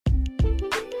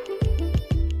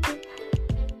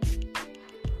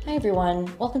Hi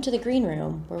everyone, welcome to the Green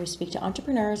Room, where we speak to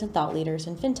entrepreneurs and thought leaders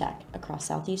in fintech across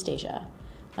Southeast Asia.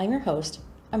 I'm your host,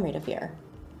 Amrita Veer.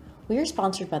 We are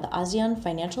sponsored by the ASEAN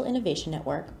Financial Innovation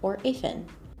Network, or AFIN,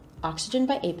 Oxygen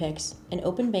by Apex, and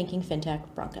open banking fintech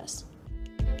Broncos.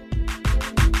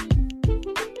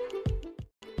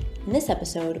 In this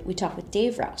episode, we talk with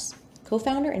Dave Rouse,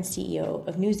 co-founder and CEO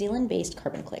of New Zealand-based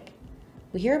CarbonClick.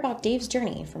 We hear about Dave's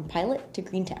journey from pilot to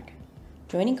green tech,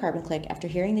 joining CarbonClick after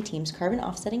hearing the team's carbon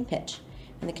offsetting pitch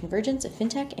and the convergence of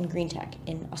fintech and green tech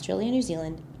in Australia, New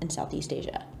Zealand, and Southeast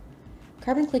Asia.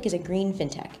 CarbonClick is a green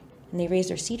fintech, and they raised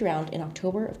their seed round in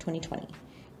October of 2020.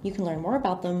 You can learn more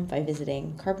about them by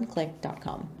visiting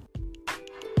carbonclick.com.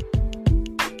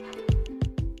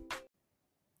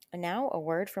 And now a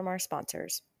word from our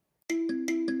sponsors.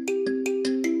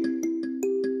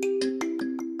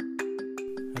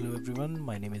 Hello everyone,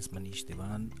 my name is Manish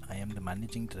Devan. I am the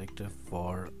Managing Director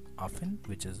for AFIN,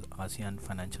 which is ASEAN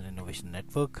Financial Innovation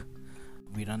Network.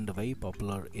 We run the very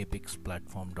popular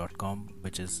apexplatform.com,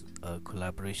 which is a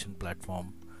collaboration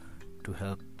platform to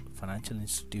help financial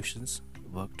institutions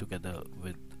work together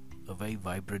with a very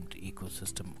vibrant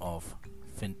ecosystem of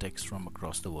fintechs from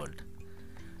across the world.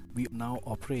 We now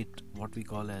operate what we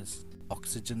call as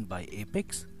Oxygen by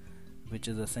Apex, which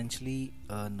is essentially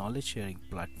a knowledge sharing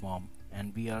platform,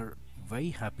 and we are very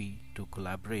happy to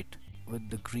collaborate with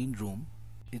the Green Room.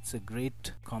 It's a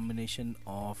great combination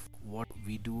of what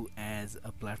we do as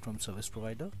a platform service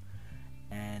provider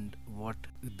and what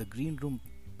the Green Room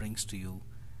brings to you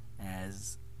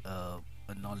as a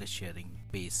knowledge sharing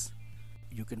base.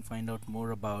 You can find out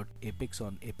more about Apex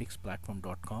on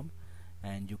apexplatform.com,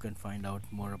 and you can find out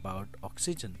more about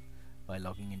Oxygen by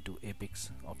logging into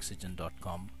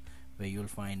apexoxygen.com, where you'll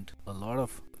find a lot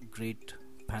of great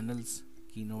panels,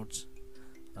 keynotes,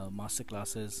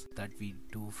 masterclasses that we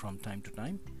do from time to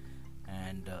time,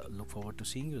 and look forward to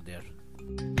seeing you there.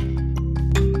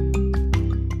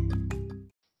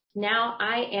 Now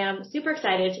I am super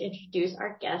excited to introduce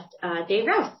our guest, Dave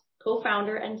Rouse,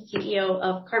 co-founder and CEO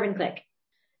of CarbonClick.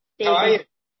 Dave, how are you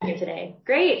here today?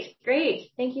 Great.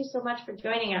 Thank you so much for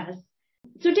joining us.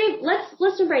 So Dave,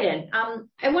 let's jump right in.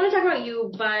 I want to talk about you,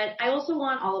 but I also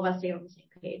want all of us to be on the same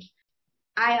page.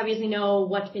 I obviously know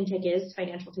what fintech is,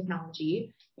 financial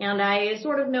technology, and I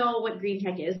sort of know what green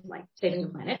tech is, like saving the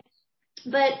planet.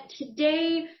 But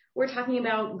today we're talking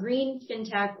about green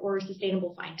fintech or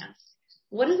sustainable finance.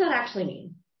 What does that actually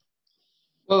mean?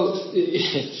 Well,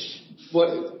 what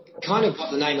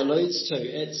the name alludes to,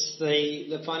 it's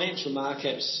the financial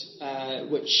market,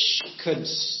 which could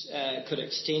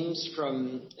extend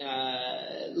from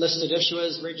listed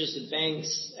issuers, registered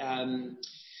banks,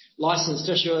 licensed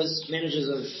issuers, managers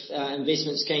of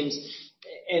investment schemes.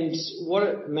 And what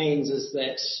it means is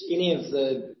that any of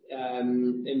the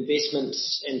investment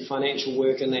and financial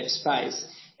work in that space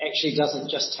actually doesn't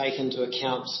just take into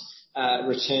account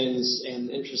returns and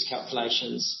interest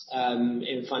calculations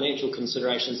and financial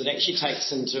considerations. It actually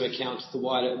takes into account the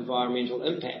wider environmental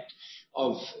impact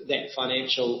of that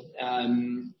financial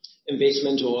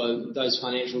investment or those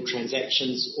financial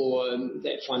transactions or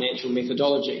that financial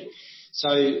methodology. So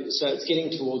it's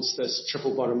getting towards this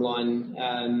triple bottom line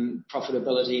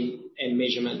profitability and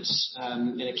measurement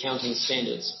and accounting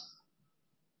standards.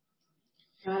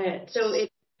 Got it. So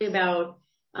it's about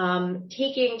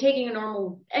taking a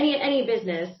normal any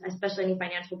business, especially any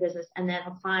financial business, and then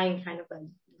applying kind of a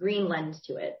green lens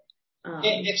to it.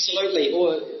 Yeah, absolutely,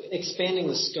 or expanding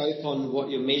the scope on what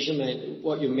you're measuring, and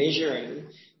what you're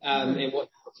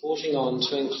reporting on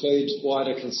to include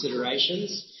wider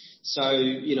considerations. So,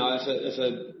 if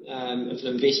an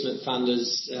investment fund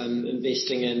is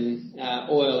investing in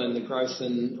oil and the growth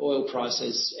in oil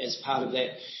prices as part of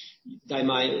that, they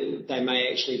may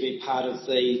actually be part of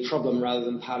the problem rather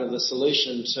than part of the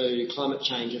solution to climate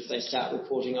change if they start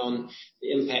reporting on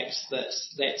the impacts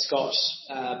that's got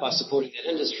by supporting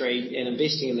that industry and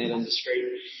investing in that industry,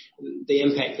 the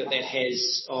impact that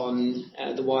has on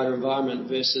the wider environment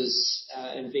versus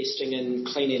investing in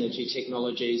clean energy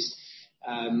technologies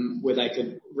where they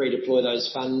could redeploy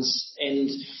those funds. And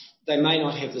they may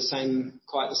not have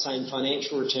quite the same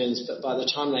financial returns, but by the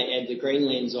time they add the green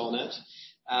lens on it,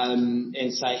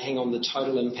 and say, hang on, the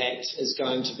total impact is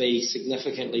going to be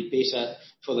significantly better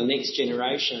for the next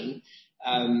generation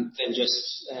than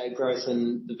just growth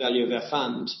in the value of our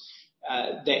fund,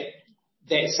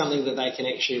 that's something that they can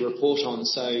actually report on.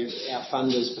 So our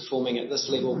fund is performing at this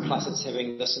level, plus it's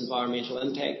having this environmental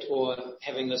impact or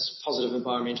having this positive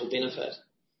environmental benefit.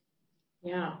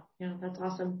 Yeah, that's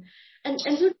awesome. And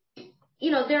so,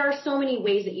 there are so many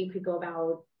ways that you could go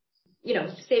about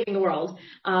saving the world,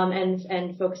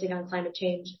 and focusing on climate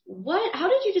change. How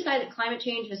did you decide that climate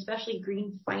change, and especially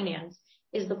green finance,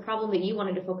 is the problem that you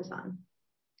wanted to focus on?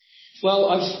 Well,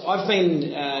 I've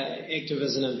been active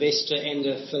as an investor and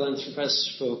a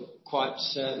philanthropist for quite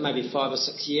maybe 5 or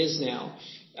 6 years now.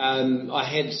 I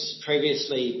had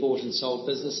previously bought and sold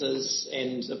businesses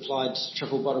and applied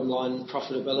triple bottom line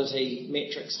profitability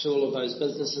metrics to all of those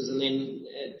businesses, and then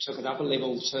took it up a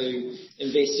level to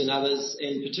invest in others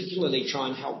and particularly try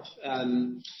and help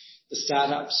the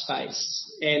startup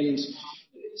space. And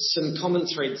some common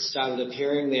threads started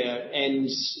appearing there, and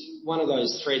one of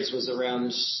those threads was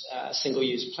around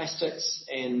single-use plastics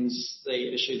and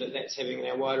the issue that that's having in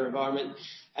our wider environment.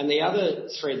 And the other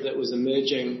thread that was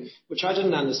emerging, which I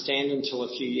didn't understand until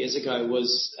a few years ago,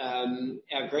 was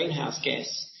our greenhouse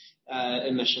gas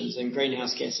emissions and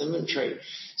greenhouse gas inventory.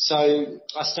 So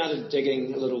I started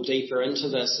digging a little deeper into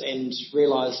this and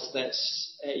realised that,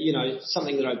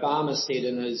 something that Obama said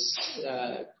in his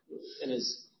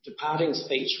departing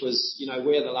speech was,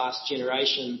 we're the last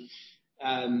generation,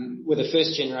 we're the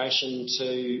first generation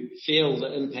to feel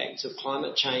the impacts of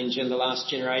climate change and the last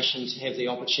generation to have the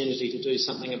opportunity to do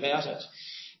something about it.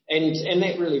 And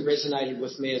that really resonated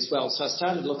with me as well. So I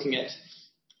started looking at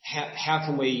how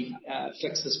can we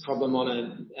fix this problem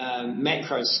on a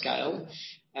macro scale,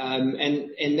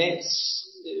 and that's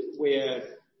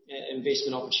where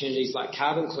investment opportunities like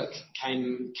CarbonClick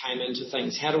came into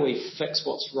things. How do we fix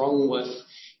what's wrong with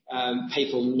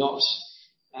people not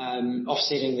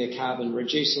offsetting their carbon,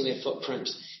 reducing their footprint?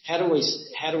 How do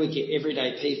we get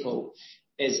everyday people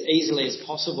as easily as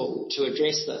possible to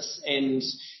address this? And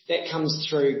that comes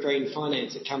through green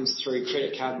finance. It comes through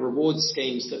credit card reward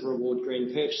schemes that reward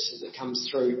green purchases. It comes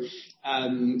through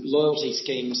loyalty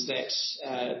schemes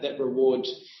that reward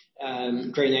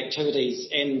green activities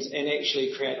and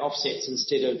actually create offsets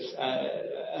instead of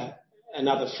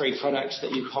another free product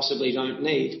that you possibly don't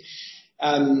need.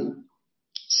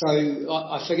 So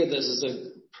I figured this is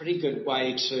a pretty good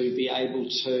way to be able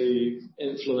to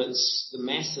influence the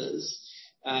masses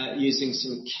using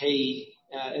some key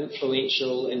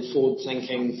influential and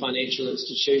forward-thinking financial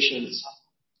institutions.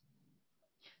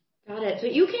 Got it. So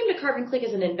you came to CarbonClick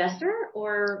as an investor,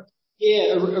 or?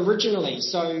 Yeah, originally.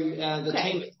 So the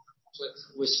team at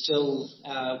CarbonClick was still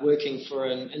working for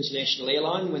an international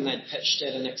airline when they pitched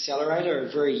at an accelerator,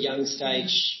 a very young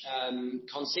stage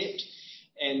concept.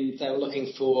 And they were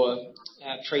looking for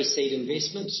pre-seed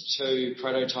investment to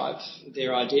prototype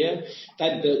their idea.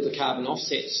 They'd built the carbon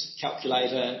offsets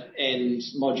calculator and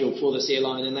module for this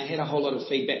airline, and they had a whole lot of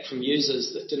feedback from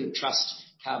users that didn't trust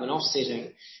carbon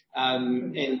offsetting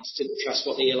and didn't trust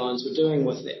what the airlines were doing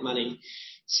with that money.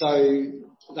 So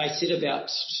they set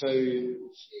about to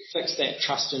fix that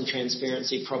trust and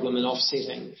transparency problem in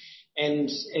offsetting. And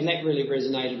that really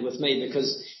resonated with me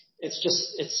because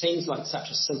it seems like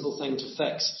such a simple thing to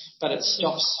fix, but it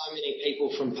stops so many people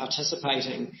from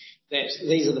participating that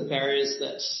these are the barriers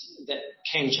that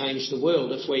can change the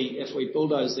world. If we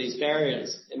bulldoze these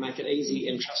barriers and make it easy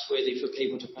and trustworthy for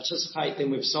people to participate, then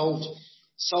we've solved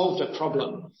a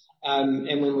problem.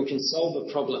 And when we can solve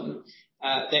a problem,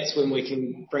 that's when we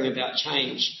can bring about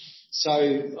change. So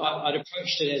I'd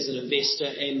approached it as an investor,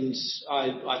 and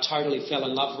I totally fell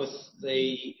in love with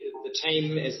the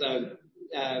team as they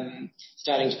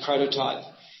starting to prototype.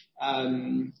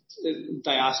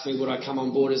 They asked me would I come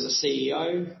on board as a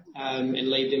CEO and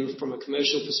lead them from a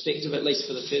commercial perspective, at least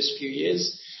for the first few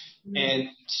years. And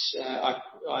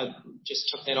I just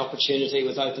took that opportunity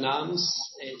with open arms.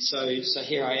 And so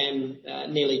here I am,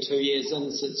 nearly 2 years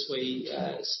in since we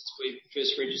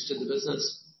first registered the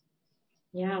business.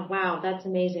 Yeah, wow, that's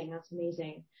amazing. That's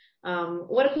amazing.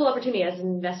 What a cool opportunity as an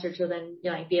investor to then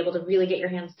be able to really get your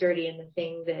hands dirty in the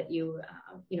thing that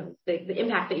the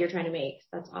impact that you're trying to make.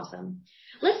 That's awesome.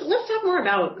 Let's talk more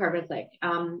about CarbonClick,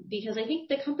 because I think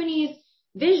the company's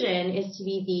vision is to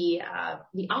be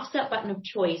the offset button of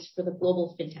choice for the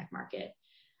global fintech market.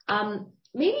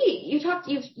 Maybe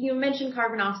you mentioned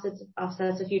carbon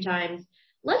offsets a few times.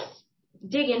 Let's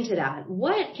dig into that.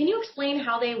 Can you explain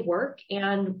how they work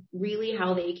and really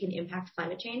how they can impact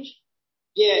climate change?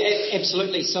 Yeah,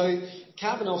 absolutely. So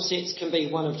carbon offsets can be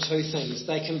one of two things.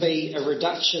 They can be a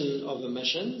reduction of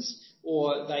emissions,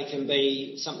 or they can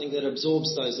be something that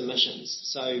absorbs those emissions.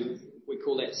 So we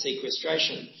call that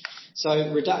sequestration.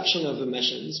 So reduction of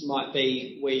emissions might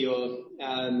be where you're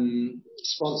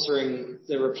sponsoring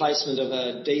the replacement of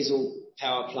a diesel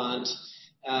power plant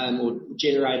or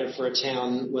generator for a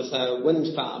town with a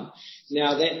wind farm.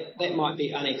 Now that might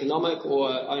be uneconomic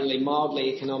or only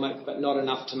mildly economic, but not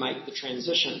enough to make the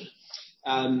transition.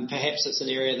 Perhaps it's an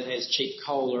area that has cheap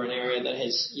coal or an area that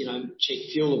has,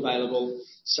 cheap fuel available,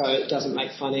 so it doesn't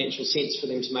make financial sense for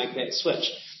them to make that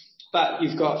switch. But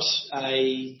you've got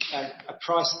a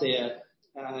price there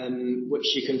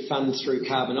which you can fund through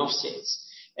carbon offsets.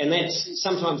 And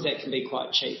sometimes that can be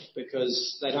quite cheap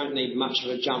because they don't need much of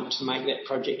a jump to make that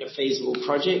project a feasible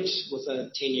project with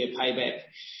a 10-year payback.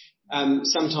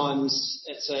 Sometimes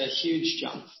it's a huge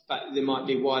jump, but there might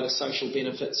be wider social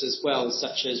benefits as well,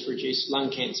 such as reduced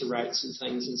lung cancer rates and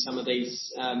things in some of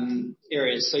these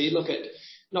areas. So you look at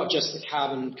not just the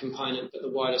carbon component, but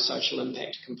the wider social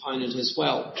impact component as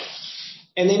well.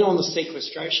 And then on the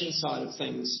sequestration side of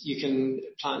things, you can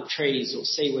plant trees or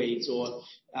seaweeds or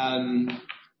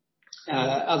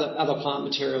other plant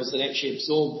materials that actually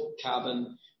absorb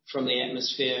carbon from the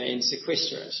atmosphere and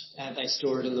sequester it. They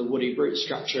store it in the woody root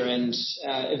structure, and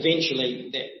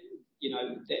eventually that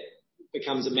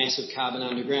becomes a massive carbon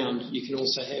underground. You can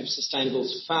also have sustainable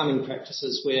farming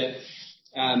practices where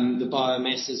the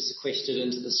biomass is sequestered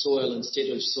into the soil instead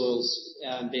of soils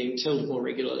being tilled more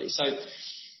regularly. So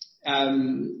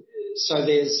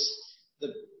there's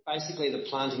basically the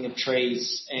planting of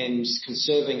trees and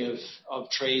conserving of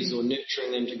trees or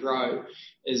nurturing them to grow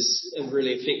is a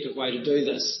really effective way to do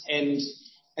this. And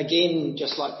again,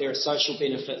 just like there are social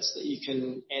benefits that you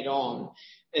can add on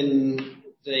in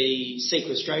the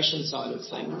sequestration side of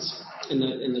things, in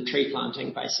the tree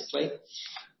planting basically,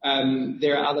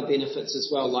 there are other benefits as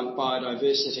well, like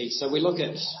biodiversity. So we look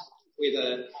at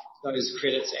whether those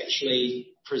credits actually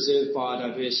preserve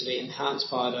biodiversity, enhance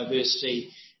biodiversity.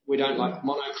 We don't like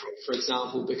monocrop, for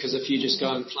example, because if you just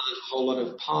go and plant a whole lot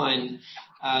of pine,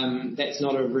 that's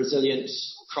not a resilient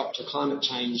crop to climate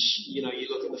change. You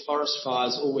look at the forest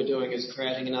fires, all we're doing is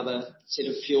creating another set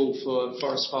of fuel for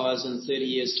forest fires in 30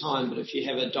 years' time. But if you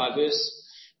have a diverse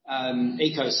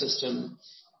ecosystem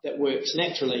that works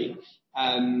naturally,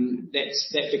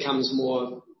 that becomes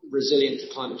more resilient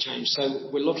to climate change. So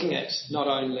we're looking at not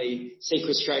only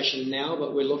sequestration now,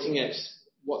 but we're looking at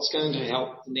what's going to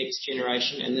help the next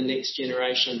generation and the next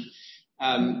generation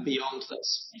beyond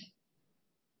this.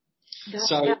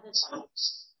 So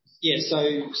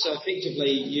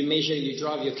effectively you measure, you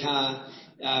drive your car,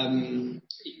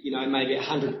 maybe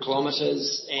 100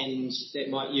 kilometres, and that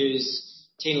might use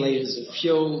 10 litres of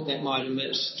fuel, that might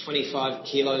emit 25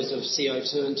 kilos of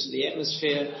CO2 into the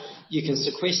atmosphere. You can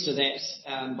sequester that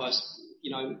by,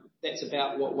 that's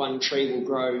about what one tree will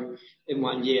grow in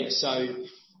 1 year. So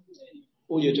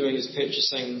all you're doing is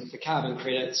purchasing the carbon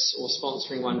credits or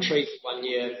sponsoring one tree for 1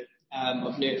 year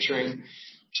of nurturing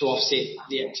to offset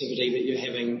the activity that you're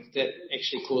having that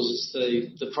actually causes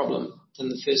the problem in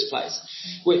the first place.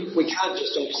 We can't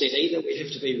just offset either. We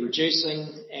have to be reducing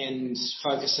and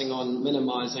focusing on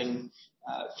minimising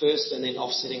first, and then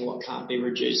offsetting what can't be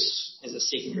reduced as a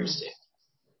secondary step.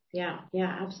 Yeah,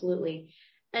 absolutely.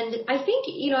 And I think,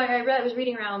 I was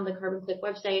reading around the CarbonClick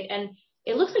website, and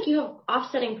it looks like you have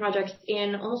offsetting projects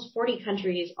in almost 40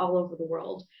 countries all over the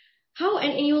world.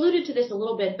 And you alluded to this a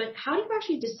little bit, but how do you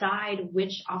actually decide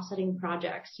which offsetting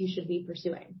projects you should be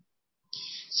pursuing?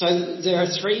 So there are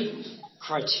three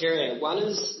criteria. One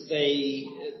is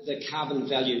the carbon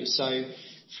value. So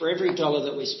for every dollar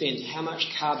that we spend, how much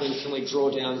carbon can we draw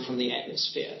down from the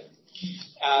atmosphere?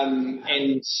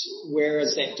 And where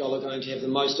is that dollar going to have the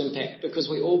most impact? Because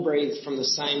we all breathe from the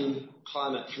same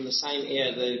climate, from the same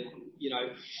air. The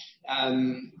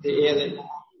air that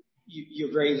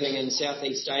you're breathing in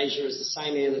Southeast Asia is the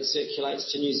same air that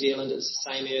circulates to New Zealand. It's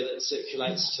the same air that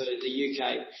circulates to the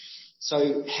UK.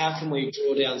 So how can we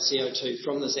draw down CO2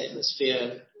 from this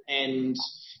atmosphere and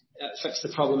fix the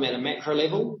problem at a macro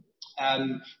level?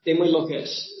 Then we look at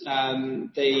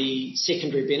the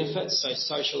secondary benefits, so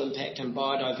social impact and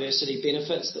biodiversity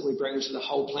benefits that we bring to the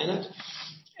whole planet.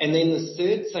 And then the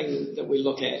third thing that we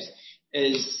look at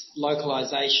is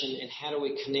localization and how do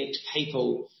we connect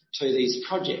people to these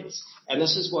projects. And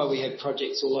this is why we have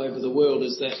projects all over the world,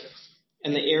 is that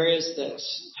in the areas that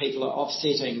people are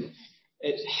offsetting,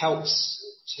 it helps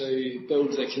to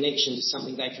build the connection to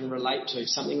something they can relate to,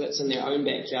 something that's in their own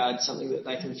backyard, something that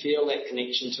they can feel that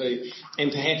connection to,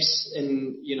 and perhaps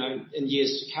in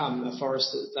years to come, a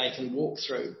forest that they can walk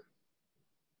through.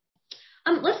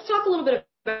 Let's talk a little bit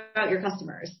about your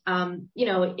customers.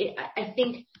 I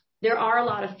think there are a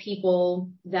lot of people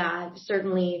that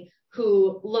certainly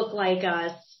who look like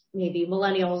us, maybe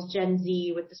millennials, Gen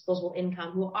Z with disposable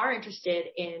income, who are interested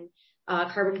in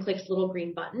CarbonClick's little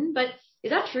green button. But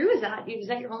is that true? Is that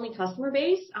your only customer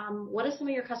base? What do some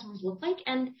of your customers look like?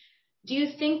 And do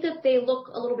you think that they look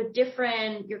a little bit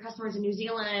different? Your customers in New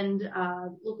Zealand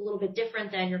look a little bit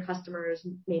different than your customers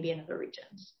maybe in other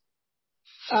regions?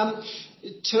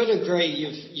 To a degree,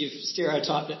 you've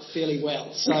stereotyped it fairly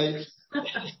well. So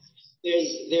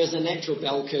there's a natural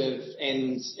bell curve,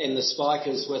 and the spike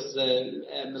is with the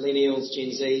millennials,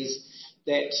 Gen Zs,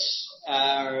 that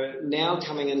are now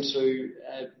coming into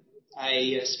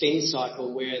a spend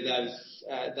cycle where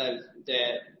they're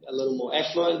a little more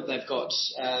affluent. They've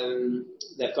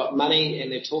got money,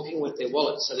 and they're talking with their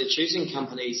wallet. So they're choosing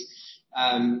companies,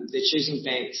 they're choosing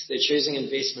banks, they're choosing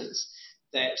investments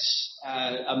that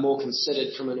are more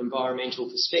considered from an environmental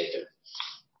perspective.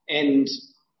 And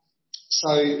so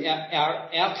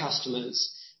our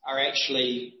customers are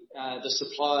actually the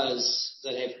suppliers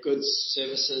that have goods,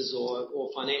 services, or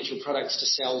financial products to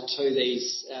sell to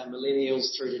these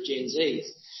millennials through to Gen Zs.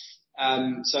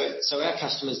 So our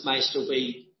customers may still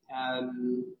be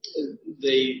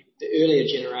the earlier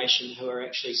generation who are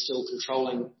actually still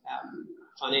controlling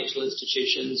financial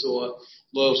institutions or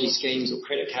loyalty schemes or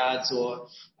credit cards or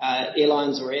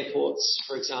airlines or airports,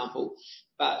 for example.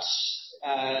 But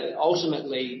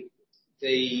ultimately,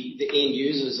 the end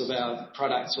users of our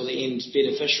products, or the end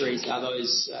beneficiaries, are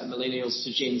those millennials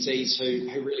to Gen Zs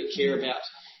who really care about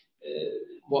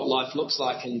what life looks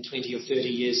like in 20 or 30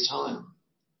 years' time.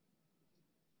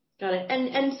 Got it.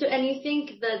 And you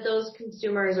think that those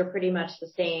consumers are pretty much the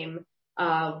same,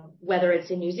 whether it's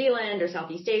in New Zealand or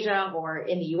Southeast Asia or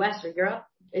in the US or Europe?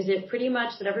 Is it pretty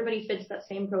much that everybody fits that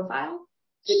same profile?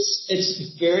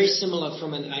 It's very similar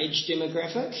from an age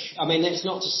demographic. I mean, that's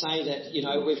not to say that,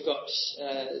 we've got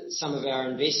some of our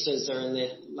investors are in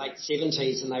their late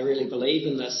 70s and they really believe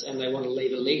in this and they want to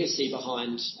leave a legacy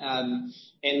behind.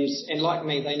 And like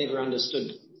me, they never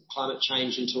understood climate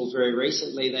change until very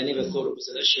recently. They never thought it was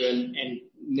an issue, and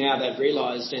now they've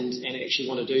realised and actually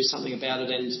want to do something about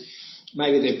it. And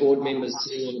maybe they're board members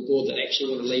sitting on the board that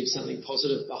actually want to leave something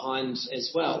positive behind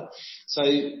as well. So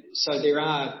there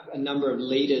are a number of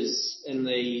leaders in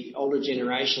the older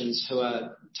generations who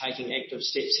are taking active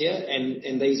steps here,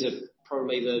 and these are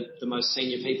probably the most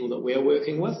senior people that we're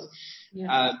working with.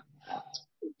 Yeah.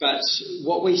 But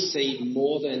what we see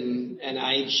more than an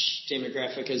age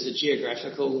demographic is a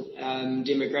geographical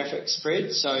demographic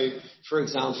spread. So, for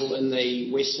example, in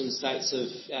the western states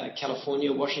of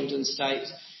California, Washington State,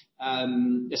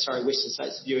 western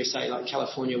states of USA, like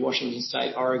California, Washington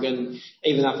State, Oregon,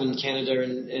 even up in Canada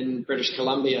and in British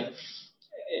Columbia,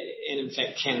 and in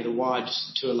fact Canada-wide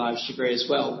to a large degree as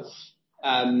well.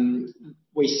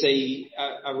 We see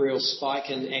a real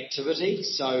spike in activity.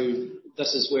 So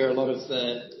this is where a lot of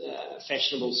the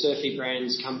fashionable surfy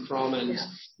brands come from, and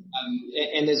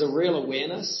there's a real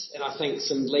awareness, and I think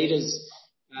some leaders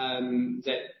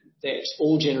that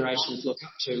all generations look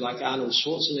up to, like Arnold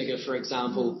Schwarzenegger, for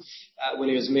example, when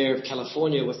he was mayor of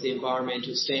California, with the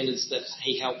environmental standards that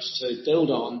he helped to build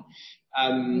on.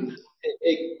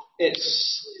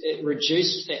 It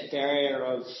reduced that barrier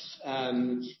of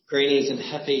greenies and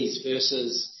hippies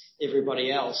versus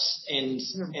everybody else, and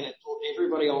it brought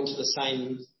everybody onto the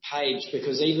same page,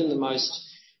 because even the most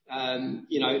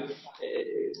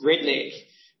redneck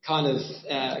kind of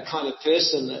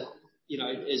person that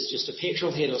is just a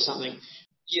petrol head or something,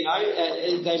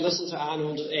 they listen to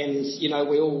Arnold, and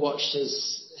we all watched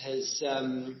his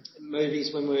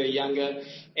movies when we were younger,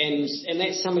 and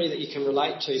that's somebody that you can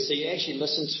relate to. So you actually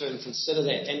listen to and consider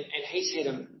that, and he's had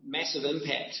a massive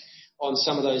impact on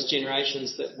some of those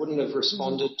generations that wouldn't have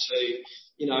responded to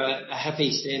a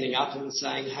hippie standing up and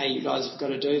saying, hey, you guys have got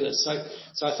to do this.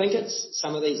 So I think it's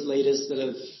some of these leaders that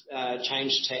have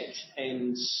changed tack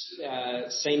and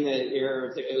seen the error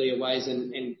of the earlier ways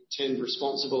and turned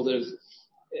responsible that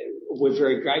we're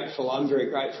very grateful. I'm very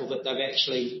grateful that they've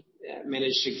actually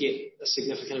managed to get a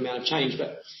significant amount of change.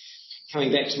 But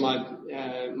coming back to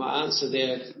my answer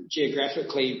there,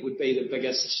 geographically would be the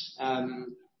biggest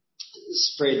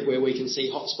spread where we can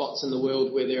see hotspots in the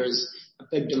world where there is a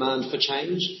big demand for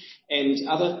change, and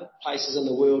other places in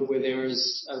the world where there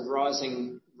is a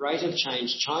rising rate of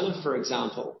change. China, for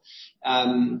example,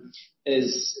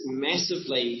 is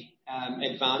massively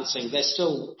advancing. They're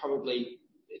still probably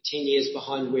 10 years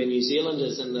behind where New Zealand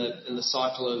is in the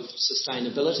cycle of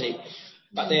sustainability,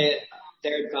 but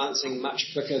they're advancing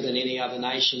much quicker than any other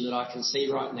nation that I can see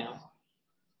right now.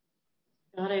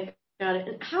 Got it.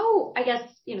 And how, I guess,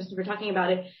 since we're talking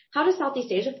about it, how does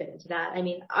Southeast Asia fit into that? I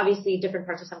mean, obviously different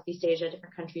parts of Southeast Asia,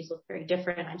 different countries look very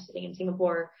different. I'm sitting in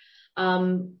Singapore.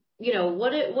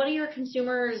 What are your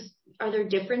consumers? Are there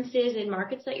differences in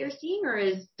markets that you're seeing, or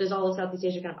does all of Southeast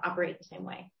Asia kind of operate the same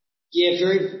way? Yeah,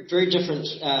 very, very different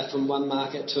from one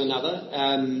market to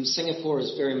another. Singapore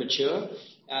is very mature.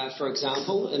 For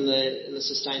example, in the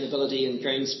sustainability and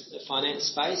green finance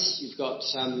space, you've got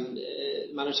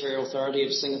Monetary Authority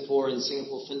of Singapore and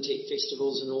Singapore FinTech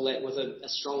festivals and all that with a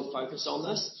strong focus on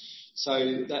this. So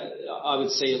that, I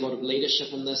would see a lot of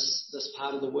leadership in this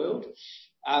part of the world.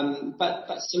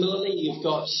 But similarly, you've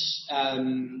got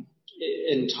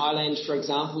in Thailand, for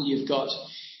example, you've got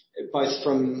both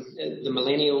from the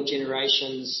millennial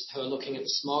generations who are looking at the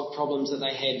smog problems that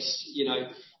they had,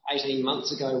 18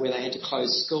 months ago, where they had to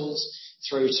close schools,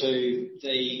 through to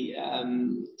the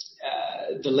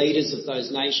leaders of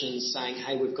those nations saying,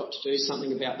 hey, we've got to do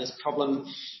something about this problem.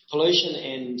 Pollution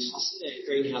and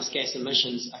greenhouse gas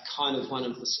emissions are kind of one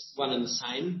and the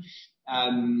same.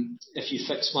 If you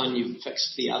fix one, you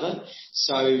fix the other.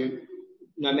 So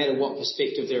no matter what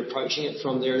perspective they're approaching it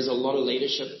from, there is a lot of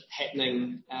leadership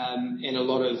happening and a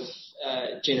lot of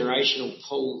generational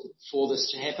pull for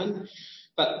this to happen.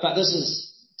 But this is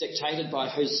dictated by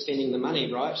who's spending the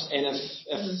money, right? And if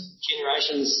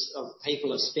generations of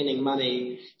people are spending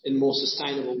money in more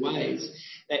sustainable ways,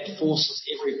 that forces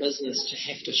every business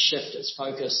to have to shift its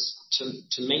focus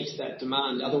to meet that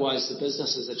demand. Otherwise, the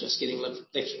businesses are just getting left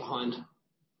behind.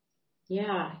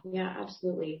 Yeah,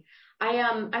 absolutely.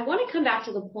 I want to come back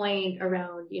to the point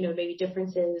around, maybe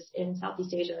differences in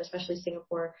Southeast Asia, especially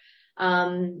Singapore, a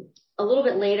little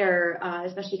bit later,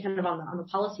 especially kind of on the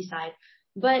policy side.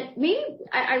 But maybe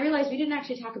I realized we didn't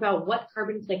actually talk about what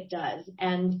CarbonClick does.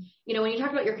 And, when you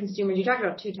talk about your consumers, you talk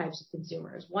about two types of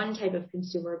consumers. One type of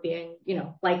consumer being,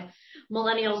 like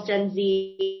millennials, Gen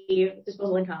Z,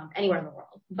 disposable income, anywhere in the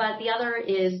world. But the other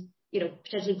is,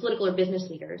 potentially political or business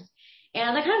leaders.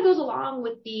 And that kind of goes along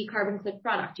with the CarbonClick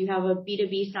product. You have a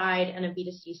B2B side and a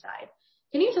B2C side.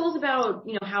 Can you tell us about,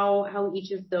 how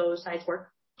each of those sides work?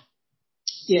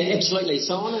 Yeah, absolutely.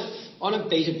 So on a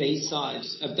B2B side,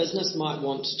 a business might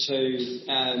want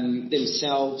to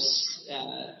themselves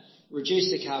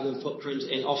reduce their carbon footprint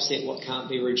and offset what can't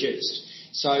be reduced.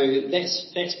 So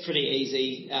that's pretty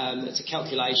easy. It's a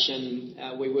calculation.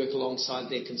 We work alongside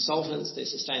their consultants, their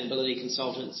sustainability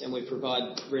consultants, and we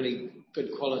provide really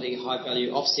good quality, high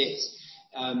value offsets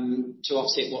to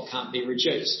offset what can't be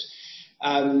reduced.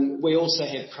 We also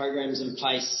have programs in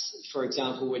place. For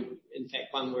example, in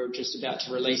fact, one we're just about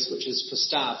to release, which is for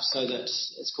staff, so that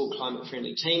it's called Climate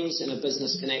Friendly Teams, and a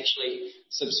business can actually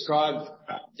subscribe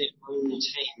their own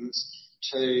teams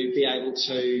to be able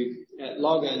to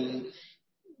log in,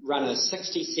 run a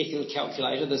 60-second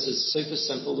calculator. This is super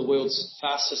simple, the world's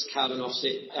fastest carbon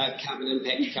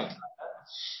impact calculator.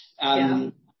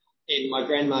 And my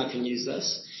grandma can use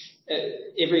this.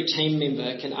 Every team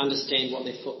member can understand what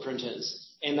their footprint is,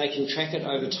 and they can track it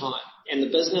over time. And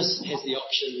the business has the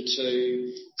option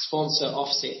to sponsor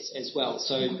offsets as well.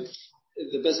 So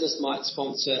the business might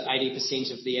sponsor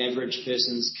 80% of the average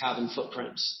person's carbon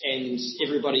footprint, and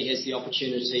everybody has the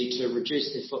opportunity to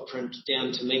reduce their footprint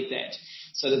down to meet that.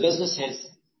 So the business has,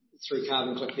 through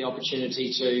CarbonClick, the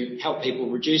opportunity to help people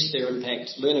reduce their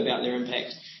impact, learn about their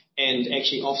impact, and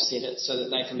actually offset it so that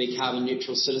they can be carbon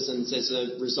neutral citizens as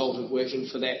a result of working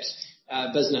for that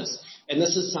business. And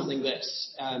this is something that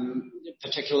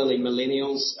particularly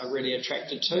millennials are really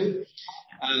attracted to.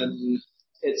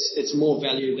 It's more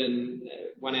value than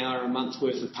 1 hour a month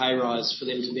worth of pay rise for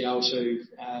them to be able to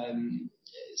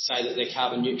say that they're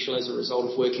carbon neutral as a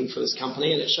result of working for this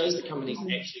company. And it shows the company's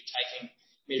actually taking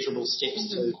measurable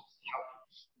steps to help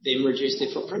them reduce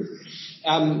their footprint.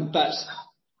 But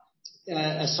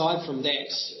aside from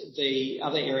that, the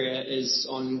other area is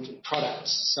on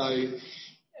products. So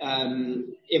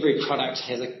every product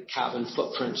has a carbon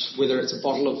footprint, whether it's a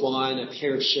bottle of wine, a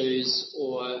pair of shoes,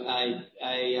 or a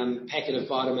packet of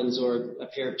vitamins or a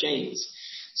pair of jeans.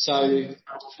 So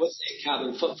with that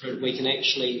carbon footprint, we can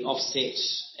actually offset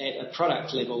at a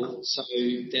product level so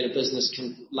that a business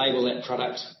can label that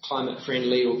product climate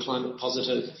friendly or climate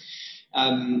positive.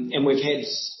 And we've had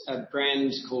a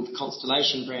brand called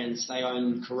Constellation Brands. They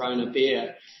own Corona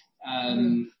Beer,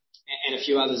 and a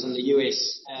few others in the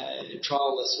US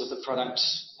trial this with a product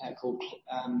called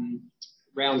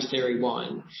Round Theory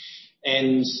Wine.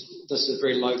 And this is a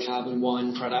very low carbon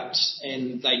wine product,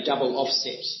 and they double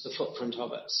offset the footprint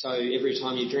of it. So every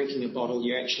time you're drinking a bottle,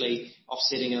 you're actually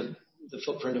offsetting the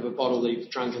footprint of a bottle that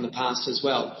you've drunk in the past as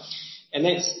well. And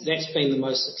that's been the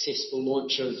most successful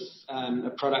launch of a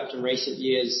product in recent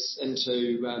years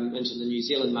into the New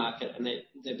Zealand market, and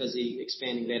they're busy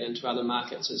expanding that into other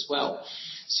markets as well.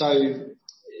 So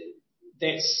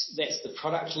that's the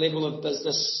product level of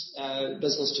business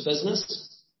to business.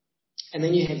 And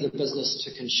then you have the business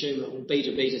to consumer, or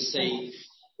B2B2C,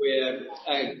 where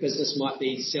a business might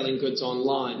be selling goods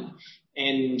online.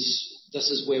 And this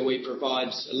is where we provide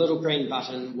a little green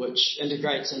button which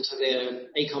integrates into their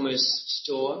e-commerce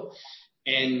store,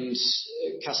 and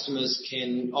customers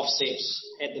can offset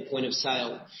at the point of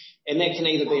sale. And that can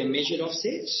either be a measured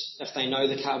offset if they know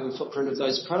the carbon footprint of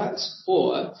those products,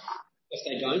 or if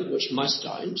they don't, which most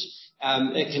don't,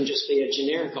 it can just be a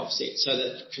generic offset so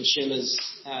that consumers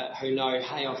who know,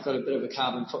 hey, I've got a bit of a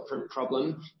carbon footprint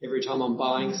problem every time I'm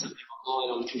buying something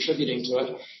online, I'm contributing to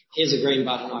it. Here's a green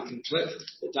button I can click.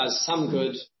 It does some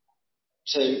good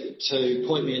to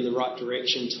point me in the right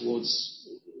direction towards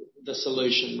the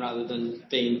solution rather than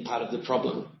being part of the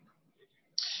problem.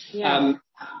 Yeah.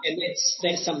 And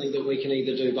that's something that we can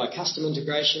either do by custom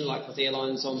integration, like with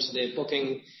airlines onto their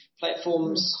booking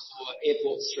platforms, or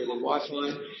airports through their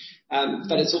Wi-Fi.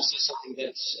 But it's also something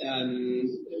that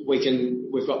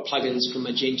we've got plugins from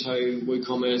Magento,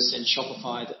 WooCommerce, and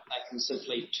Shopify that they can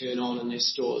simply turn on in their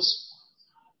stores.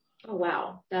 Oh,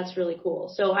 wow. That's really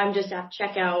cool. So I'm just at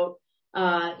checkout,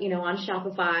 on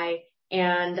Shopify,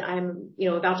 and I'm,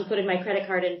 about to put in my credit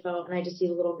card info, and I just see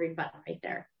the little green button right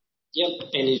there. Yep,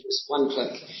 and it's just one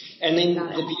click. And then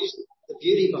the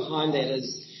beauty behind that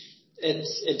is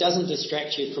it doesn't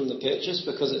distract you from the purchase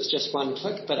because it's just one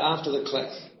click, but after the click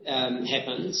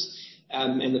happens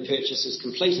and the purchase is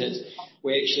completed,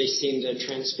 we actually send a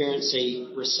transparency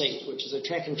receipt, which is a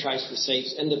track and trace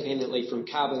receipt independently from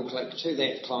CarbonClick to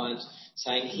that client,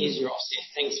 saying, here's your offset,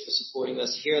 thanks for supporting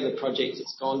this, here are the projects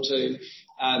it's gone to,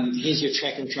 here's your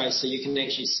track and trace, so you can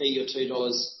actually see your $2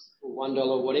 or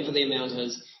 $1, whatever the amount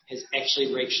is, has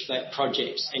actually reached that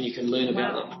project, and you can learn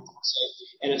about it.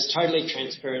 And it's totally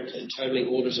transparent and totally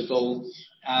auditable.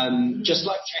 Just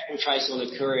like track and trace on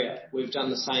a courier, we've done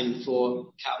the same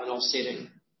for carbon offsetting.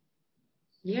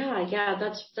 Yeah,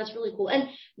 that's really cool. And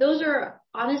those are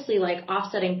honestly like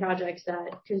offsetting projects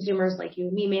that consumers like you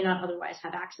and me may not otherwise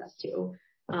have access to.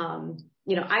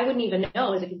 I wouldn't even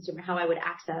know as a consumer how I would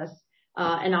access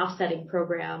an offsetting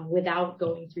program without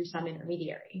going through some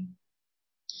intermediary.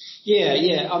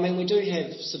 Yeah. I mean, we do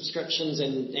have subscriptions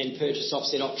and purchase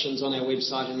offset options on our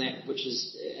website and that, which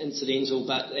is incidental,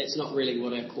 but it's not really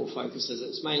what our core focus is.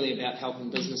 It's mainly about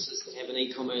helping businesses that have an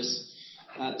e-commerce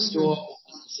store,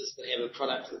 businesses that have a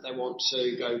product that they want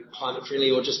to go climate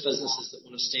friendly, or just businesses that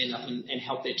want to stand up and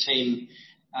help their team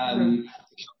become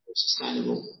more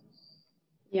sustainable.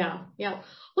 Yeah.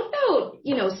 What about,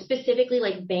 specifically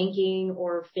like banking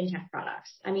or fintech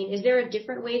products? I mean, is there a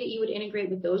different way that you would integrate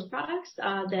with those products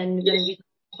than using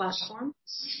the platform?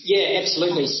 Yeah,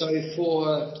 absolutely. So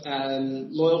for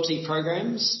loyalty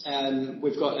programs,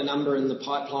 we've got a number in the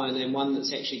pipeline, and one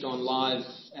that's actually gone live,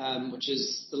 which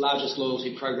is the largest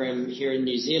loyalty program here in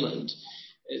New Zealand.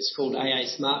 It's called AA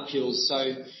Smart Fuels.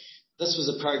 So this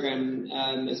was a program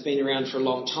that's been around for a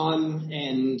long time,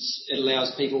 and it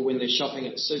allows people when they're shopping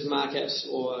at the supermarket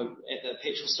or at the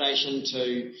petrol station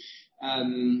to,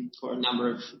 or a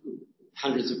number of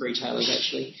hundreds of retailers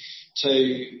actually,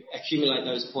 to accumulate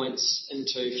those points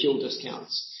into fuel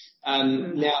discounts.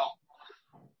 Now,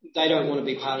 they don't want to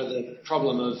be part of the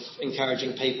problem of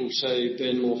encouraging people to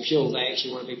burn more fuel. They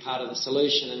actually want to be part of the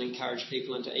solution and encourage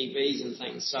people into EVs and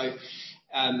things.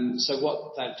 So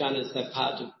what they've done is they've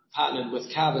partnered with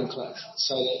CarbonClick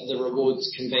so that the rewards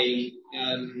can be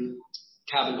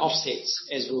carbon offsets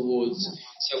as rewards.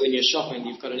 So when you're shopping,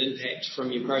 you've got an impact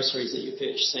from your groceries that you're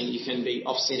purchasing. You can be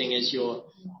offsetting as you're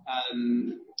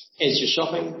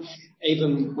shopping.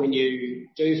 Even when you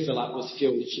do fill up with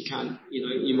fuel, if you can't,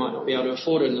 you might not be able to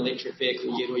afford an electric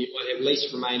vehicle yet, or you might have lease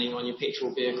remaining on your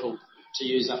petrol vehicle to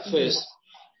use up first.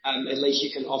 At least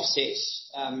you can offset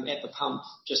at the pump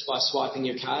just by swiping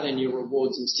your card, and your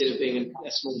rewards, instead of being a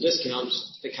small discount,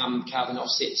 become carbon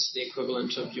offsets, the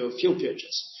equivalent of your fuel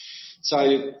purchase.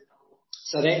 So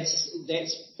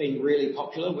that's been really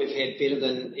popular. We've had better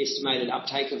than estimated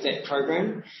uptake of that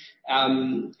program.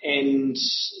 And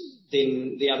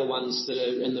then the other ones that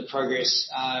are in the progress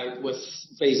are with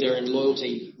Visa and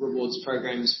loyalty rewards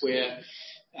programs where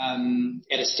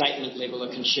at a statement level,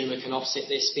 a consumer can offset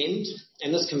their spend.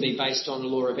 And this can be based on a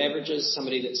law of averages.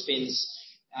 Somebody that spends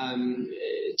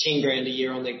 10 grand a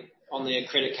year on their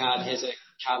credit card has a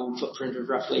carbon footprint of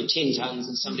roughly 10 tonnes,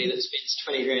 and somebody that spends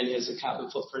 20 grand has a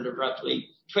carbon footprint of roughly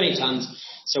 20 tonnes.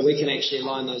 So we can actually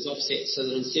align those offsets so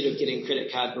that instead of getting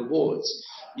credit card rewards,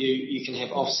 you can have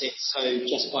offsets. So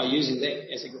just by using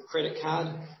that as a credit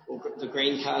card, or the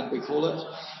green card we call it,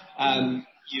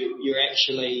 you're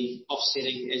actually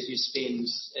offsetting as you spend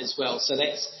as well. So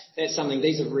that's something.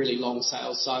 These are really long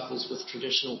sales cycles with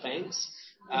traditional banks.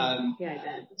 I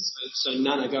bet. So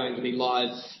none are going to be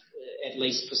live at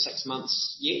least for 6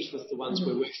 months yet with the ones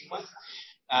we're working with.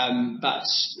 But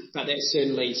that's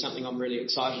certainly something I'm really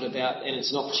excited about, and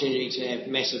it's an opportunity to have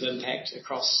massive impact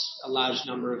across a large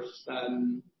number of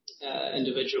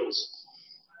individuals.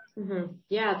 Mm-hmm.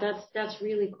 Yeah, that's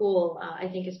really cool. I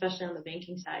think especially on the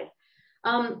banking side.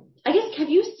 I guess, have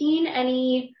you seen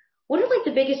what are like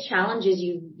the biggest challenges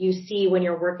you see when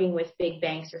you're working with big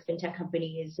banks or fintech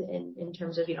companies in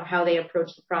terms of, how they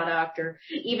approach the product, or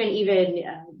even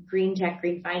green tech,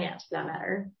 green finance for that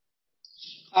matter?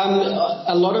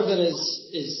 A lot of it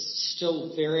is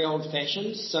still very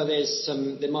old-fashioned. So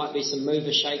there might be some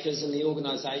mover shakers in the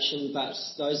organisation, but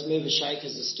those mover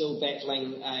shakers are still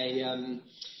battling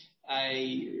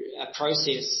a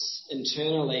process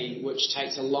internally which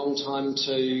takes a long time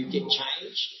to get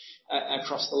change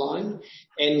across the line.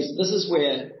 And this is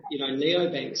where,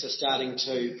 neobanks are starting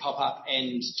to pop up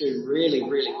and do really,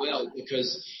 really well,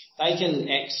 because they can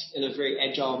act in a very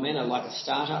agile manner like a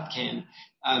startup can.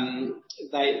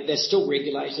 They're still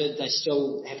regulated. They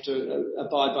still have to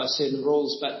abide by certain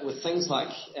rules, but with things like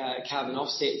carbon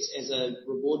offsets as a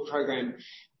reward program,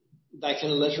 they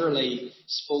can literally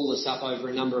spool this up over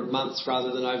a number of months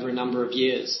rather than over a number of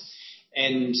years.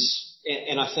 And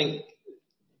I think,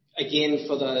 again,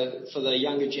 for the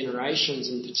younger generations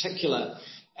in particular,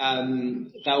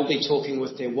 they'll be talking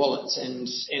with their wallets, and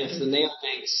if the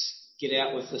neobanks get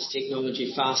out with this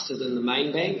technology faster than the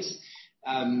main banks,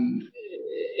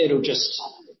 it'll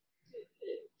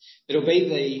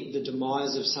be the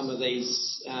demise of some of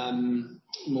these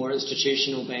more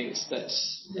institutional banks that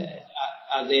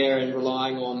are there and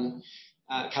relying on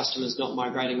customers not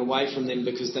migrating away from them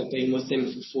because they've been with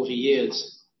them for 40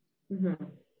 years. Mm-hmm.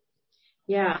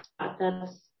 Yeah,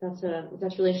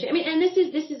 that's really interesting. I mean, and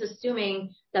this is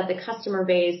assuming that the customer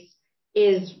base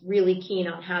is really keen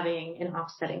on having an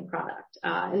offsetting product,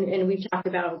 and we've talked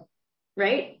about,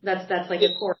 right? That's like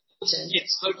a core.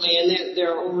 Absolutely, and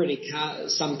there are already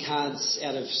some cards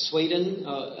out of Sweden.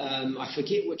 I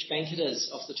forget which bank it is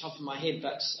off the top of my head,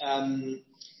 but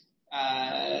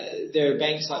there are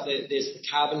banks like there's the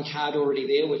carbon card already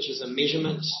there, which is a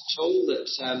measurement tool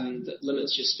that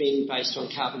limits your spend based on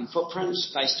carbon footprint,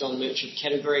 based on merchant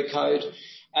category code.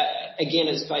 Again,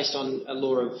 it's based on a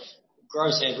law of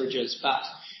gross averages, but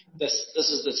this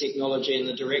is the technology and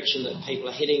the direction that people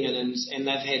are heading in, and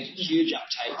they've had huge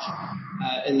uptake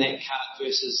in that card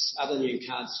versus other new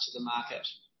cards to the market.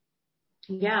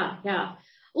 Yeah.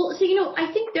 Well, so,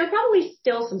 I think there are probably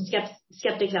still some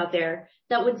skeptics out there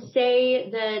that would say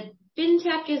that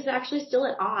fintech is actually still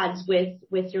at odds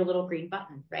with your little green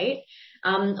button, right?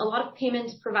 A lot of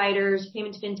payments providers,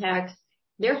 payments fintechs,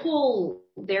 their whole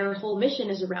mission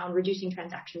is around reducing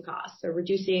transaction costs or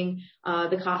reducing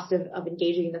the cost of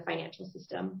engaging in the financial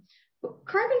system. But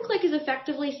CarbonClick is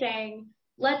effectively saying,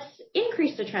 let's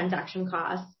increase the transaction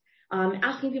costs,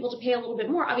 asking people to pay a little bit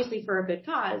more, obviously for a good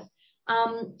cause.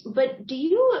 But do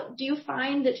you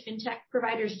find that fintech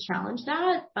providers challenge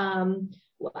that?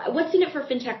 What's in it for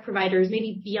fintech providers,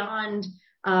 maybe beyond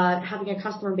having a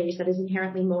customer base that is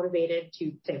inherently motivated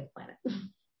to save the planet?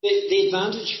 The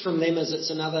advantage from them is it's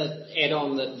another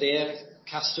add-on that their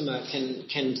customer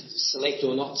can select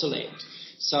or not select.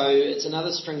 So it's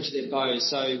another string to their bow.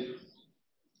 So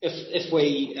if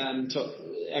we took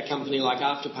a company like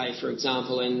Afterpay, for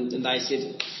example, and they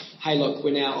said, hey, look,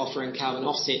 we're now offering carbon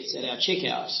offsets at our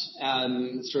checkout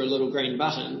through a little green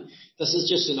button. This is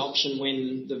just an option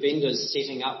when the vendor's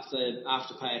setting up the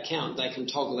Afterpay account. They can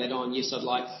toggle that on. Yes, I'd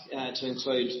like to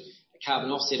include a carbon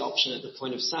offset option at the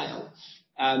point of sale.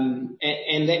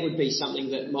 And that would be something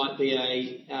that might be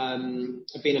a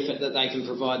benefit that they can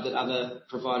provide that other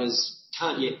providers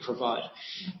can't yet provide.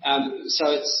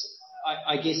 So it's,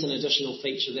 I guess, an additional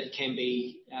feature that can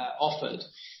be offered.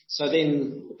 So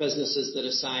then businesses that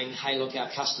are saying, hey, look, our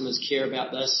customers care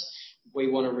about this. We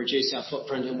want to reduce our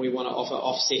footprint and we want to offer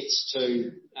offsets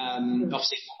to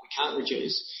offset what we can't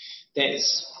reduce.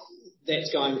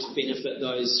 That's going to benefit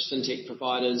those fintech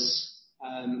providers.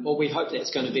 Or we hope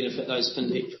that's going to benefit those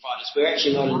fintech providers. We're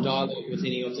actually not in dialogue with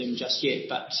any of them just yet,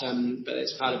 but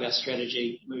that's part of our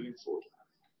strategy moving forward.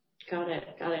 Got it.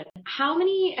 Have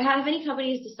any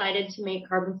companies decided to make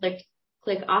CarbonClick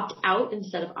opt out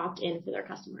instead of opt in for their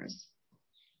customers?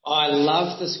 I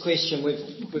love this question.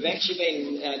 We've actually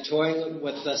been toying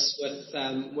with this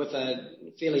with a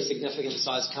fairly significant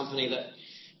sized company that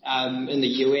in the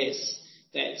US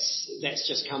that's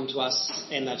just come to us,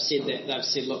 and they've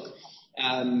said, look,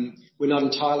 we're not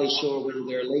entirely sure whether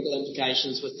there are legal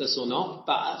implications with this or not,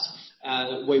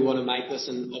 but we want to make this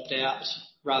an opt out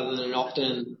rather than an opt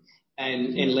in.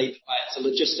 And lead the way. It's a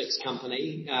logistics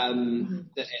company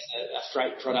that has a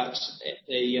freight product at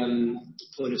the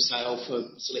point of sale for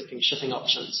selecting shipping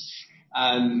options.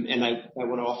 and they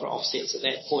want to offer offsets at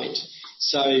that point.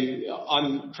 So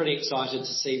I'm pretty excited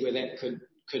to see where that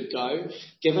could go.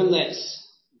 Given that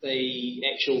the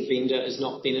actual vendor is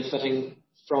not benefiting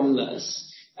from this,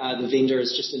 the vendor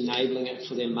is just enabling it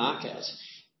for their market.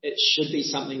 It should be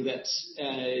something that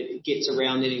gets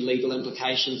around any legal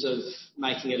implications of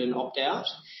making it an opt-out,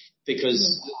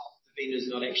 because the vendor's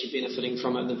not actually benefiting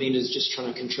from it. The vendor's just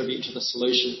trying to contribute to the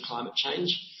solution of climate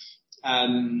change.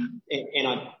 And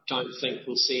I don't think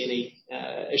we'll see any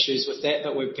issues with that,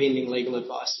 but we're pending legal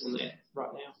advice on that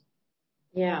right now.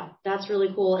 Yeah, that's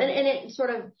really cool. And it sort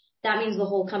of, that means the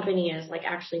whole company is like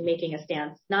actually making a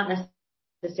stance, not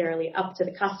necessarily up to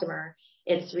the customer.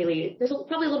 It's really, there's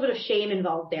probably a little bit of shame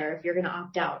involved there if you're going to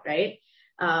opt out, right?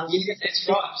 Yeah, that's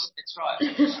right. That's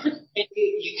right.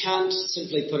 You can't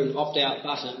simply put an opt-out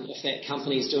button if that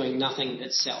company's doing nothing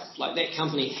itself. Like, that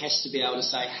company has to be able to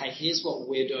say, hey, here's what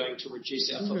we're doing to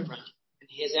reduce our footprint, and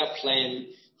here's our plan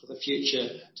for the future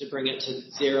to bring it to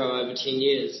zero over 10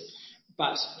 years.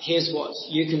 But here's what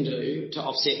you can do to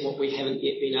offset what we haven't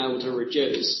yet been able to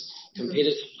reduce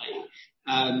competitively.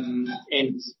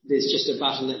 And there's just a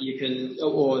button that you can,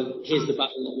 or here's the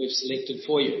button that we've selected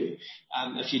for you.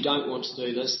 If you don't want to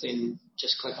do this, then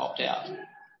just click opt out.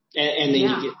 And then you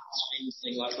get this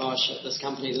thing like, oh shit, this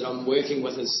company that I'm working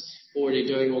with is already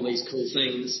doing all these cool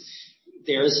things.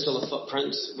 There is still a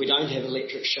footprint. We don't have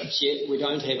electric ships yet. We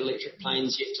don't have electric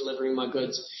planes yet delivering my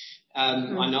goods. I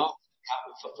know I have a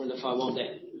carbon footprint if I want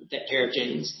that pair of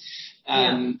jeans.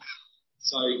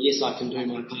 So yes, I can do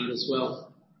my part as well.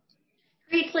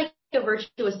 Creates like a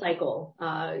virtuous cycle.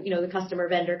 The customer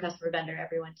vendor,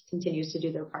 everyone continues to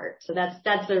do their part. So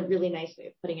that's a really nice way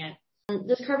of putting it.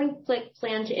 Does CarbonClick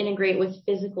plan to integrate with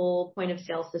physical point of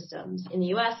sale systems? In the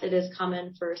US, it is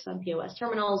common for some POS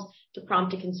terminals to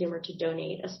prompt a consumer to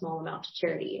donate a small amount to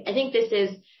charity. I think this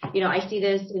is, I see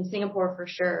this in Singapore for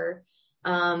sure.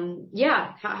 How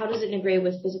does it integrate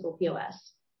with physical POS?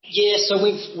 Yeah, so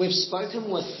we've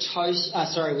spoken with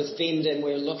with Vend, and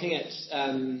we're looking at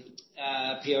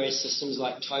POS systems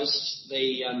like Toast,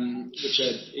 which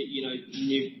are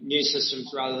new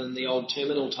systems rather than the old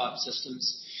terminal type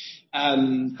systems.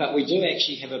 But we do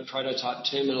actually have a prototype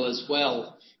terminal as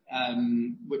well,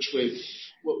 which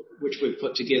we've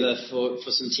put together for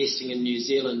some testing in New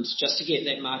Zealand, just to get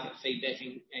that market feedback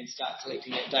and start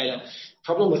collecting that data.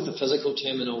 Problem with the physical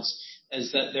terminals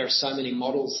is that there are so many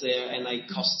models there, and they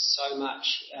cost so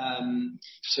much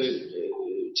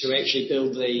to actually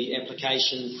build the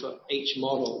application for each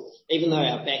model. Even though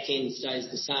our back end stays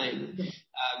the same,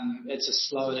 it's a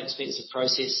slow and expensive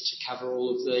process to cover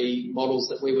all of the models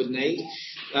that we would need.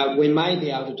 We may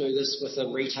be able to do this with a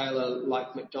retailer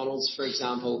like McDonald's, for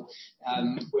example,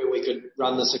 where we could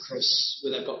run this across,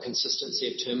 where they've got consistency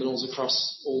of terminals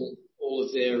across all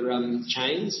of their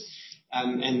chains.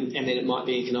 And then it might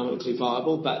be economically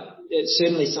viable, but it's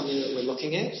certainly something that we're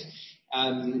looking at.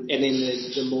 And then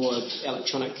the more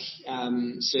electronic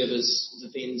servers, the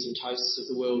Vends and Toasts of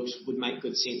the world, would make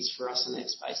good sense for us in that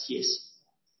space, yes.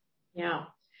 Yeah.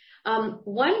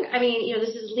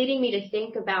 This is leading me to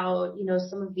think about,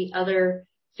 some of the other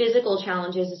physical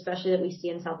challenges, especially that we see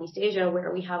in Southeast Asia,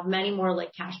 where we have many more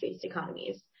like cash-based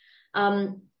economies.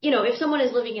 If someone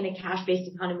is living in a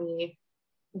cash-based economy,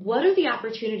 what are the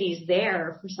opportunities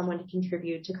there for someone to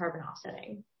contribute to carbon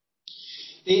offsetting?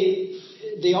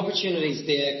 The opportunities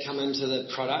there come into the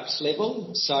product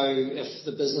level. So if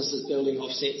the business is building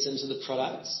offsets into the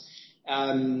products,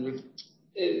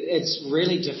 it's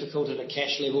really difficult at a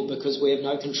cash level because we have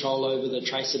no control over the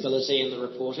traceability and the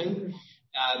reporting.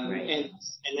 And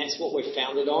that's what we're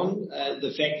founded on.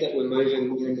 The fact that we're moving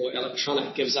more and more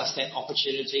electronic gives us that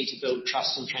opportunity to build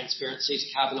trust and transparency to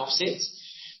carbon offsets.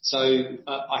 So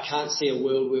I can't see a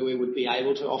world where we would be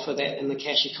able to offer that in the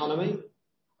cash economy.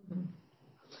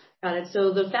 Got it.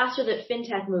 So the faster that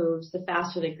fintech moves, the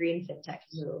faster that green fintech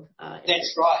move.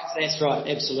 That's right.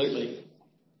 Absolutely.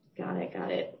 Got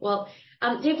it. Well,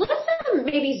 Dave, let's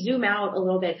maybe zoom out a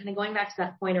little bit, kind of going back to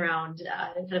that point around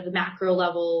kind of the macro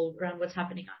level around what's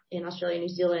happening in Australia, New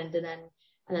Zealand, and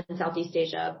then Southeast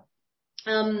Asia.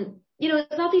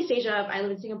 Southeast Asia, I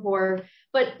live in Singapore,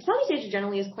 but Southeast Asia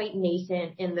generally is quite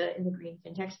nascent in the green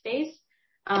fintech space.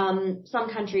 Some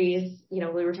countries, we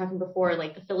were talking before,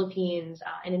 like the Philippines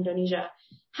and Indonesia,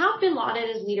 have been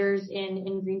lauded as leaders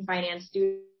in green finance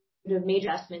due to major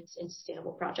investments in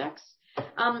sustainable projects.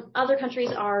 Other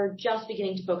countries are just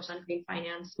beginning to focus on green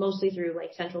finance, mostly through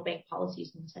like central bank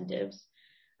policies and incentives.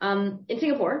 In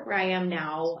Singapore, where I am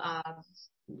now,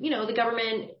 the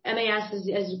government, MAS,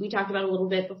 as we talked about a little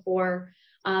bit before,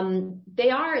 they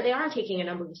are taking a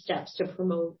number of steps to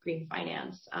promote green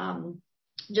finance.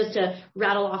 Just to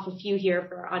rattle off a few here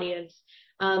for our audience.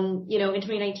 In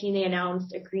 2019, they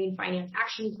announced a Green Finance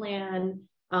Action Plan.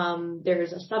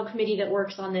 There's a subcommittee that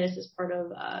works on this as part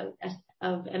of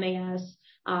MAS.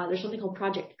 There's something called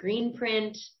Project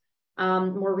Greenprint.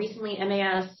 More recently,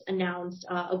 MAS announced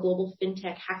a global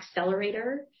fintech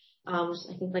hackcelerator, which is,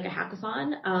 I think, like a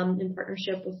hackathon, in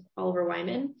partnership with Oliver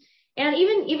Wyman. And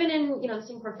even in the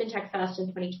Singapore FinTech Fest in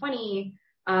 2020,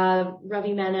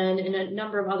 Ravi Menon and a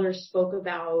number of others spoke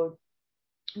about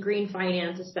green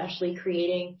finance, especially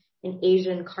creating an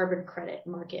Asian carbon credit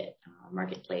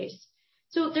marketplace.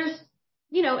 So there's,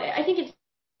 I think in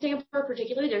Singapore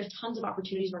particularly, there's tons of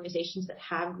opportunities for organizations that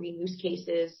have green use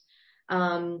cases,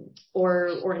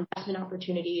 or investment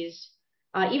opportunities,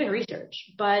 even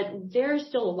research. But there's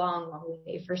still a long, long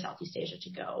way for Southeast Asia to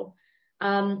go.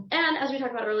 And as we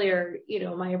talked about earlier,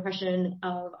 my impression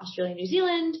of Australia and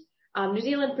New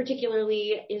Zealand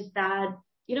particularly, is that,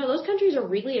 those countries are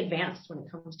really advanced when it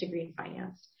comes to green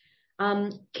finance.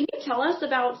 Can you tell us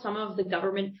about some of the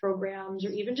government programs or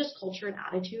even just culture and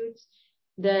attitudes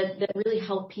that really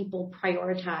help people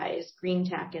prioritize green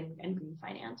tech and green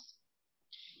finance?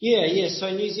 Yeah. So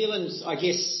New Zealand, I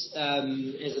guess,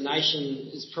 as a nation,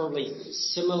 is probably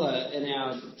similar in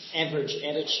our average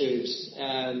attitude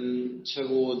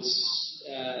towards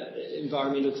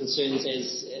environmental concerns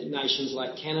as nations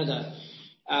like Canada.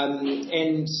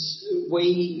 And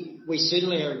we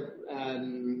certainly are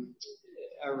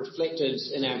reflected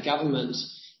in our government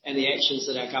and the actions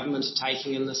that our government are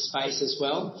taking in this space as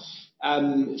well.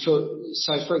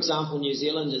 For example, New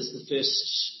Zealand is the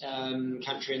first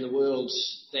country in the world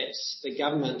that the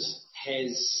government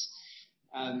has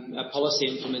a policy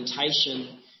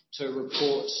implementation to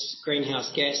report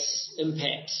greenhouse gas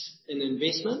impact in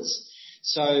investments.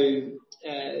 So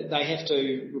they have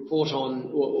to report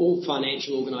on, or all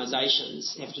financial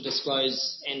organisations have to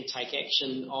disclose and take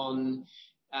action on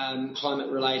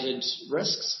climate-related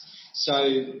risks.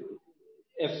 So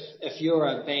if you're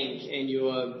a bank and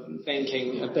you're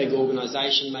banking a big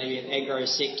organisation, maybe an agro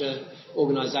sector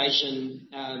organisation,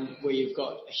 where you've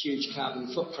got a huge carbon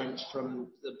footprint from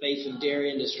the beef and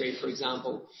dairy industry, for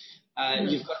example,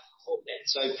 you've got to report that.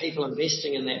 So people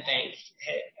investing in that bank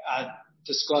are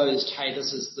disclosed, hey,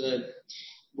 this is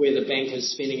where the bank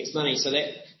is spending its money. So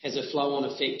that has a flow-on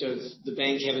effect of the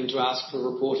bank having to ask for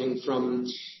reporting from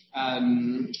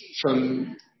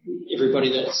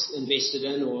everybody that's invested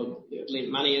in or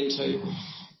lent money into,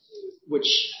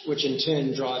 which in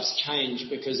turn drives change,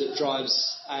 because it drives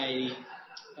an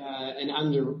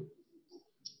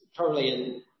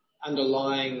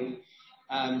underlying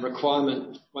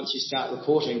requirement once you start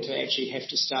reporting to actually have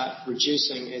to start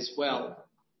reducing as well,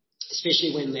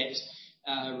 especially when that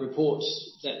report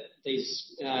that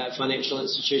these financial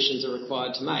institutions are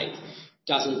required to make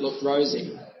doesn't look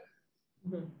rosy.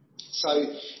 Mm-hmm. So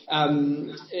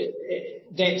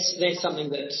that's something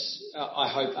that I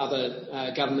hope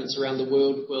other governments around the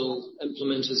world will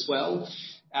implement as well.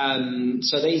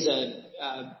 So these are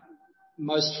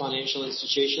most financial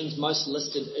institutions, most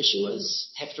listed issuers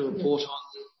have to report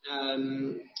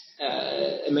on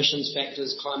emissions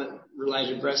factors,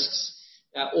 climate-related risks.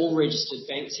 All registered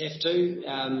banks have to,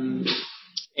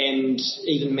 and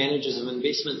even managers of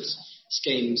investment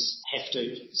schemes have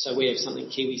to. So we have something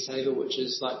KiwiSaver, which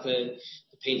is like the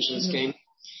pension scheme.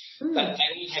 But they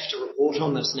all have to report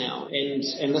on this now,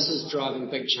 and this is driving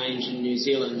big change in New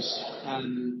Zealand.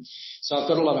 So I've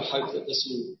got a lot of hope that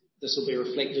this will be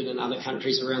reflected in other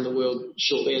countries around the world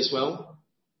shortly as well.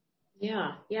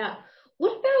 Yeah.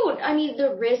 What about,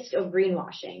 the risk of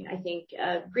greenwashing? I think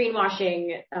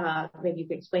greenwashing, maybe you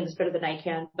could explain this better than I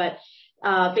can, but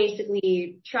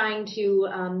basically trying to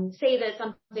say that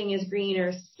something is green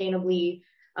or sustainably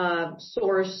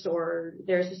sourced or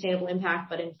there's sustainable impact,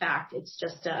 but in fact it's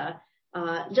just a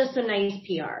nice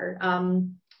PR.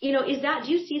 Do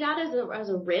you see that as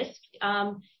a risk?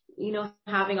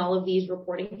 Having all of these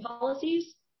reporting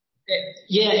policies?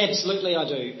 Yeah, absolutely, I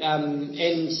do.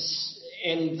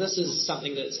 And this is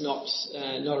something that's not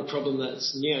a problem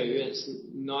that's new.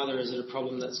 Neither is it a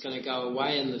problem that's going to go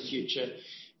away in the future.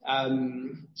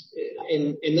 And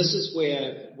this is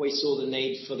where we saw the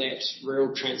need for that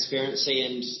real transparency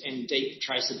and deep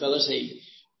traceability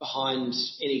behind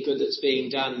any good that's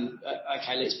being done.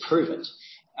 Okay, let's prove it.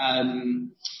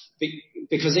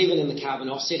 Because even in the carbon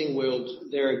offsetting world,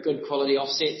 there are good quality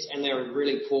offsets and there are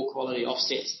really poor quality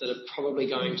offsets that are probably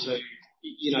going to,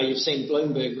 you've seen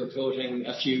Bloomberg reporting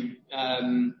a few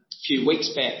weeks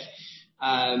back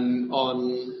on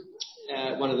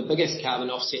one of the biggest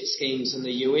carbon offset schemes in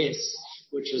the US,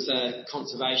 which was a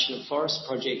conservation of forest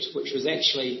project, which was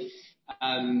actually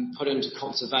put into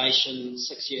conservation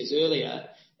 6 years earlier,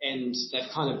 and they've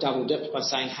kind of double dipped by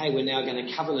saying, hey, we're now going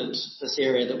to covenant this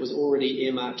area that was already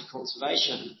earmarked to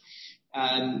conservation.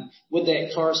 Would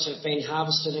that forest have been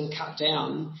harvested and cut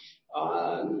down?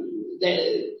 I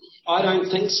don't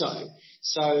think so.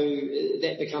 So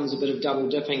that becomes a bit of double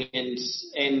dipping, and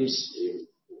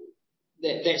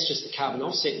that's just the carbon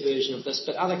offset version of this.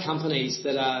 But other companies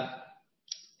that are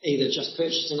either just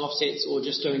purchasing offsets or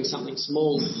just doing something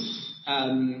small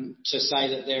to say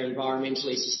that they're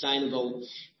environmentally sustainable,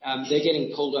 they're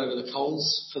getting pulled over the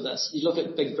coals for this. You look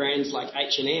at big brands like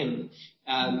H&M.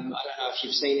 I don't know if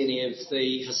you've seen any of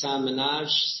the Hassan Minaj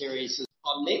series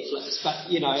on Netflix,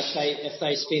 but if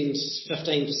they spend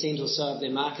 15% or so of their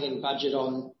marketing budget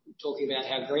on talking about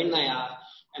how green they are,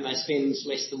 and they spend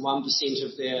less than 1%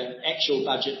 of their actual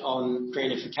budget on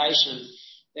greenification,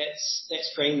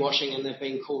 that's greenwashing, and they've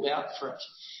been called out for it.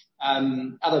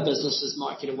 Other businesses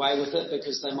might get away with it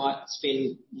because they might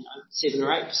spend 7 or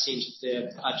 8% of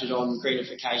their budget on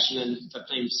greenification and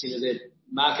 15% of their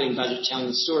marketing budget telling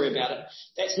the story about it.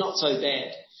 That's not so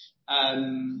bad.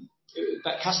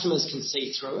 But customers can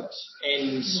see through it,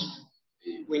 and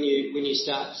when you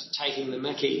start taking the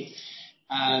mickey,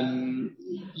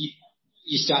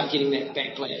 you start getting that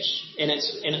backlash, and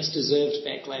it's deserved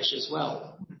backlash as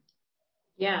well.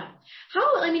 Yeah.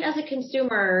 As a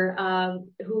consumer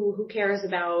who cares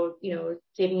about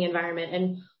saving the environment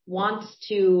and wants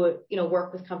to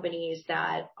work with companies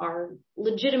that are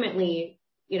legitimately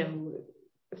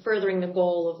furthering the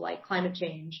goal of like climate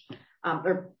change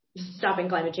or stopping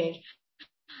climate change,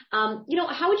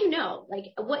 how would you know?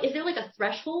 Like, what is there like a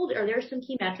threshold? Are there some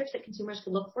key metrics that consumers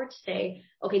could look for to say,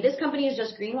 okay, this company is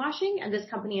just greenwashing, and this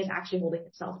company is actually holding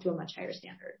itself to a much higher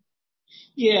standard?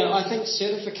 Yeah, I think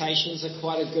certifications are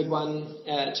quite a good one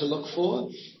to look for.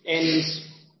 And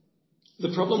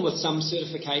the problem with some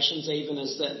certifications even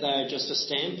is that they're just a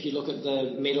stamp. You look at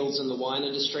the medals in the wine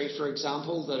industry, for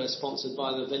example, that are sponsored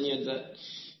by the vineyard that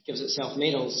gives itself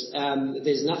medals.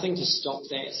 There's nothing to stop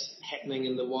that happening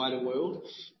in the wider world.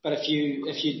 But if you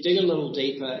dig a little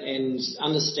deeper and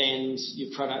understand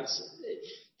your products,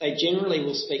 they generally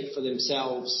will speak for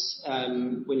themselves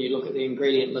when you look at the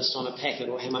ingredient list on a packet,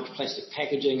 or how much plastic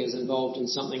packaging is involved in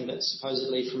something that's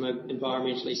supposedly from an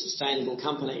environmentally sustainable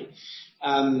company.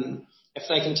 If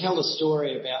they can tell the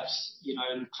story about,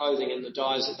 clothing and the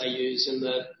dyes that they use, and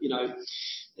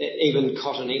even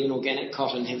cotton, even organic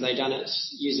cotton, have they done it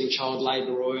using child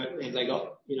labour, or have they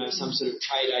got, some sort of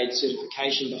trade aid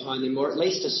certification behind them, or at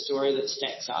least a story that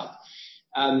stacks up.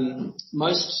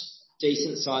 Most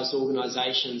decent-sized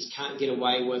organisations can't get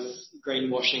away with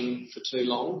greenwashing for too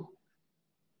long.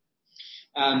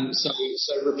 So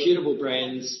reputable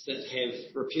brands that have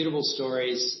reputable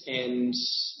stories and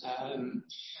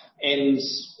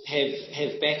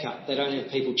have backup, they don't have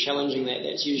people challenging that,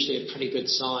 that's usually a pretty good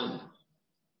sign.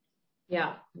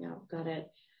 Yeah, got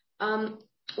it.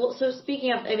 Well, so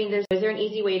speaking of, is there an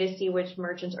easy way to see which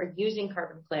merchants are using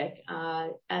CarbonClick?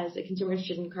 As a consumer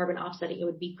interested in carbon offsetting, it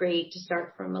would be great to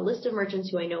start from a list of merchants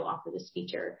who I know offer this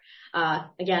feature.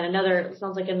 Again,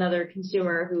 sounds like another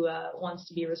consumer who wants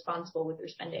to be responsible with their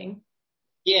spending.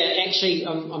 Yeah, actually,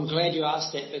 I'm glad you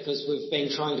asked that, because we've been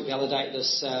trying to validate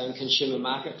this consumer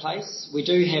marketplace. We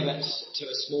do have it to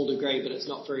a small degree, but it's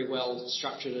not very well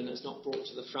structured, and it's not brought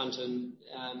to the front and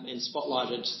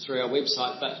spotlighted through our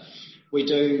website. But we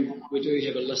do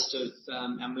have a list of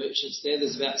our merchants there.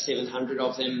 There's about 700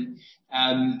 of them.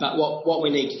 But what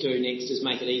we need to do next is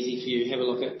make it easy for you. Have a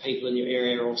look at people in your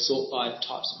area, or sort by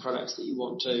types of products that you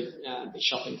want to be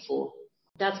shopping for.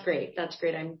 That's great.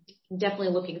 I'm definitely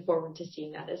looking forward to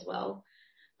seeing that as well.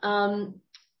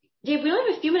 Dave, we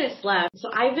only have a few minutes left, so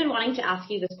I've been wanting to ask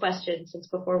you this question since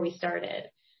before we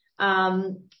started.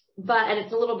 And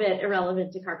it's a little bit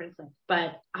irrelevant to CarbonClick,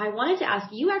 but I wanted to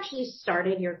ask, you actually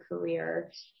started your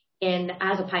career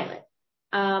as a pilot.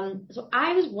 So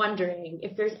I was wondering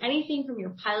if there's anything from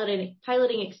your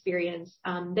piloting experience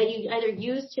that you either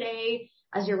use today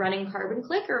as you're running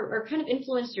CarbonClick, or kind of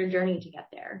influenced your journey to get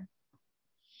there.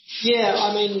 Yeah,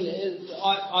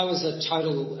 I was a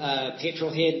total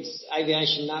petrol head,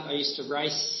 aviation nut. I used to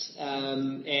race,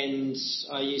 and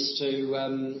I used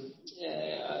to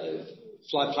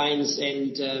fly planes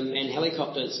and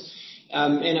helicopters.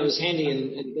 And it was handy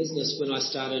in business when I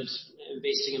started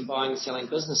investing in buying and selling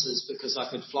businesses, because I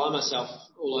could fly myself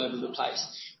all over the place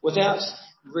without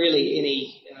really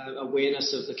any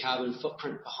awareness of the carbon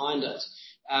footprint behind it.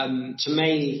 To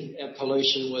me,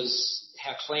 pollution was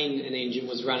how clean an engine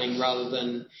was running, rather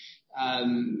than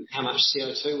how much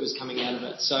CO2 was coming out of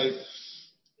it. So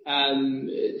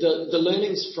the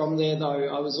learnings from there, though,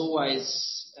 I was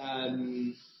always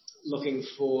looking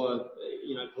for,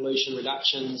 pollution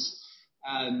reductions.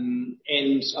 And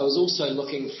I was also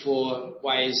looking for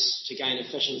ways to gain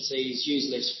efficiencies, use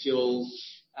less fuel,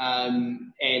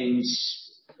 and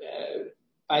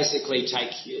basically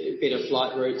take better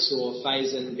flight routes or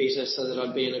phase in better so that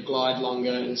I'd be in a glide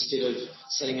longer instead of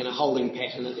sitting in a holding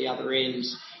pattern at the other end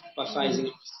by phasing in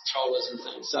with controllers and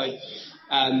things.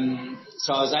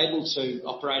 So I was able to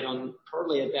operate on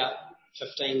probably about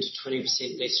 15 to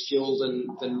 20% less fuel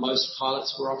than most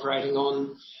pilots were operating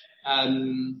on.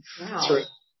 Wow,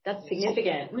 that's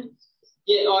significant.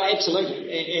 Yeah, absolutely.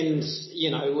 And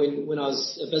when I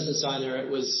was a business owner, it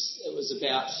was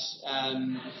about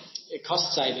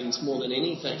cost savings more than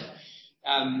anything.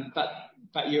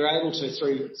 But you're able to,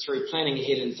 through planning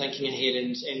ahead and thinking ahead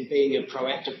and being a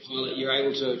proactive pilot, you're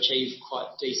able to achieve quite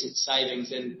decent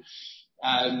savings. And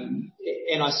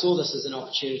I saw this as an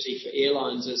opportunity for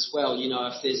airlines as well.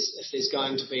 If there's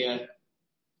going to be a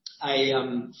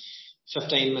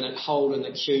 15-minute hold in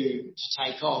the queue to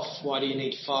take off, why do you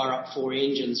need to fire up 4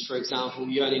 engines, for example?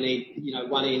 You only need,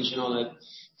 one engine on a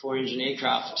 4-engine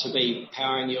aircraft to be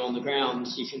powering you on the ground.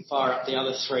 You can fire up the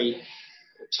other 3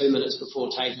 2 minutes before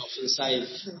takeoff and save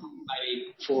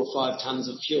maybe 4 or 5 tons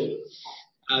of fuel.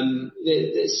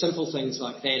 There's simple things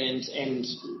like that, and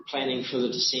planning for the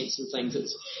descents and things.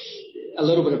 It's a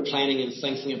little bit of planning and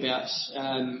thinking about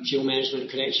fuel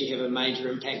management could actually have a major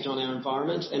impact on our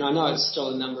environment. And I know it's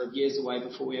still a number of years away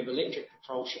before we have electric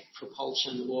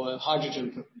propulsion or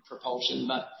hydrogen propulsion,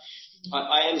 but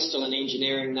I am still an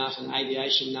engineering nut, an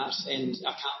aviation nut, and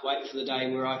I can't wait for the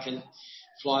day where I can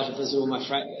fly to visit all my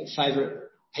favourite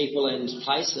people and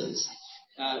places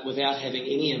without having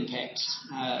any impact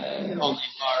on the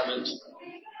environment.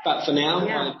 But for now,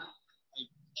 I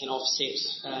can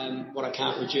offset what I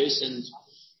can't reduce,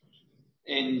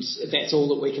 and that's all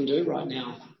that we can do right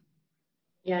now.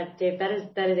 Yeah, Dave, that is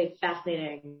a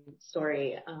fascinating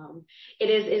story. It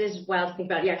is wild to think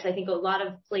about. Yeah, because I think a lot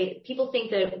of people think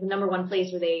that the number one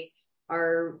place where they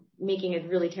are making a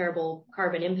really terrible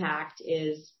carbon impact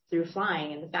is through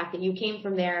flying, and the fact that you came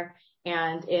from there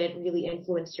and it really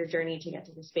influenced your journey to get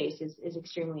to the space is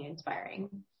extremely inspiring.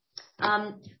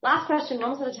 Last question, we're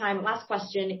almost out of time. Last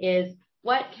question is,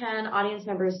 what can audience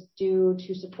members do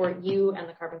to support you and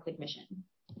the CarbonClick mission?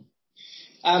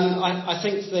 I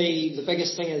think the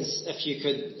biggest thing is if you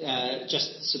could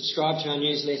just subscribe to our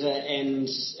newsletter, and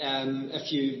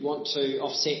if you want to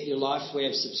offset your life, we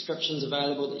have subscriptions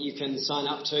available that you can sign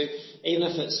up to, even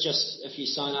if it's just if you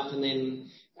sign up and then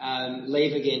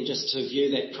leave again just to view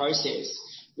that process.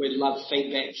 We'd love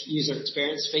feedback. User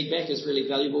experience feedback is really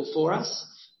valuable for us.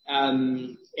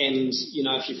 And,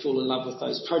 if you fall in love with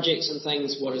those projects and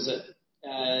things, what is it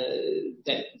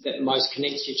that most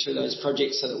connects you to those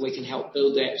projects so that we can help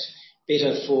build that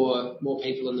better for more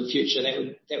people in the future? That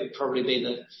would probably be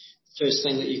the first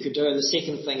thing that you could do. And the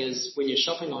second thing is, when you're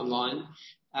shopping online,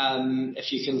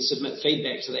 if you can submit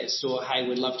feedback to that store, hey,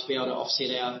 we'd love to be able to offset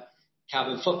our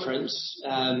carbon footprint,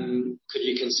 could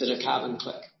you consider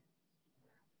CarbonClick?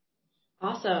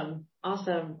 Awesome.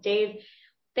 Dave,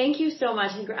 thank you so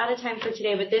much. We're out of time for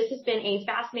today, but this has been a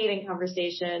fascinating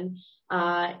conversation.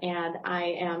 And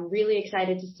I am really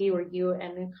excited to see where you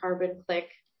and the CarbonClick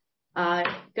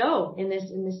go in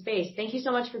this space. Thank you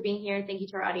so much for being here. Thank you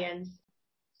to our audience.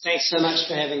 Thanks so much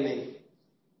for having me.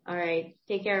 All right.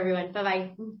 Take care, everyone.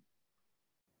 Bye-bye.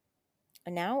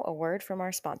 And now a word from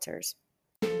our sponsors.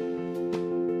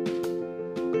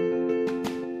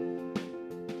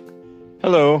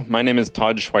 Hello, my name is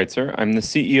Todd Schweitzer. I'm the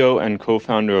CEO and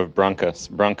co-founder of Broncos.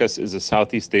 Broncos is a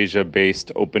Southeast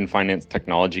Asia-based open finance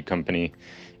technology company,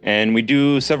 and we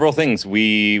do several things.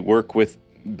 We work with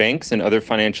banks and other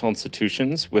financial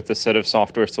institutions with a set of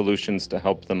software solutions to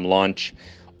help them launch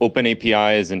open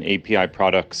APIs and API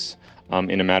products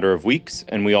in a matter of weeks,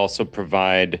 and we also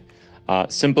provide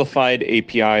simplified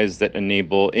APIs that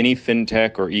enable any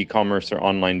fintech or e-commerce or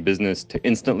online business to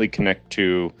instantly connect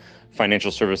to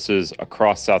financial services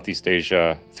across Southeast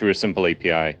Asia through a simple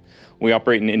API. We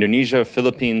operate in Indonesia,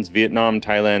 Philippines, Vietnam,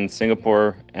 Thailand,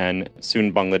 Singapore, and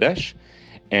soon Bangladesh.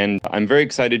 And I'm very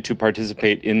excited to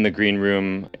participate in the Green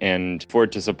Room and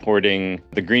forward to supporting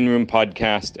the Green Room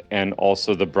podcast and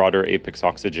also the broader Apex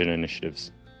Oxygen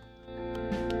initiatives.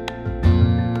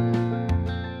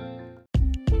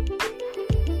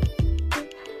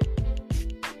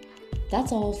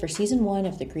 That's all for Season 1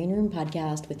 of the Green Room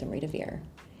podcast with Amrita Veer.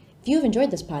 If you have enjoyed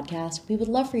this podcast, we would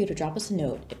love for you to drop us a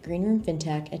note at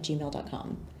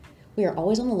greenroomfintech@gmail.com. We are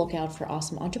always on the lookout for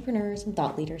awesome entrepreneurs and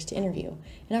thought leaders to interview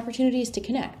and opportunities to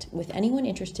connect with anyone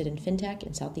interested in fintech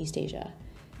in Southeast Asia.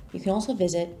 You can also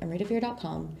visit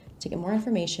amritaveer.com to get more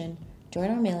information, join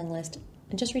our mailing list,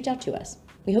 and just reach out to us.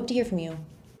 We hope to hear from you.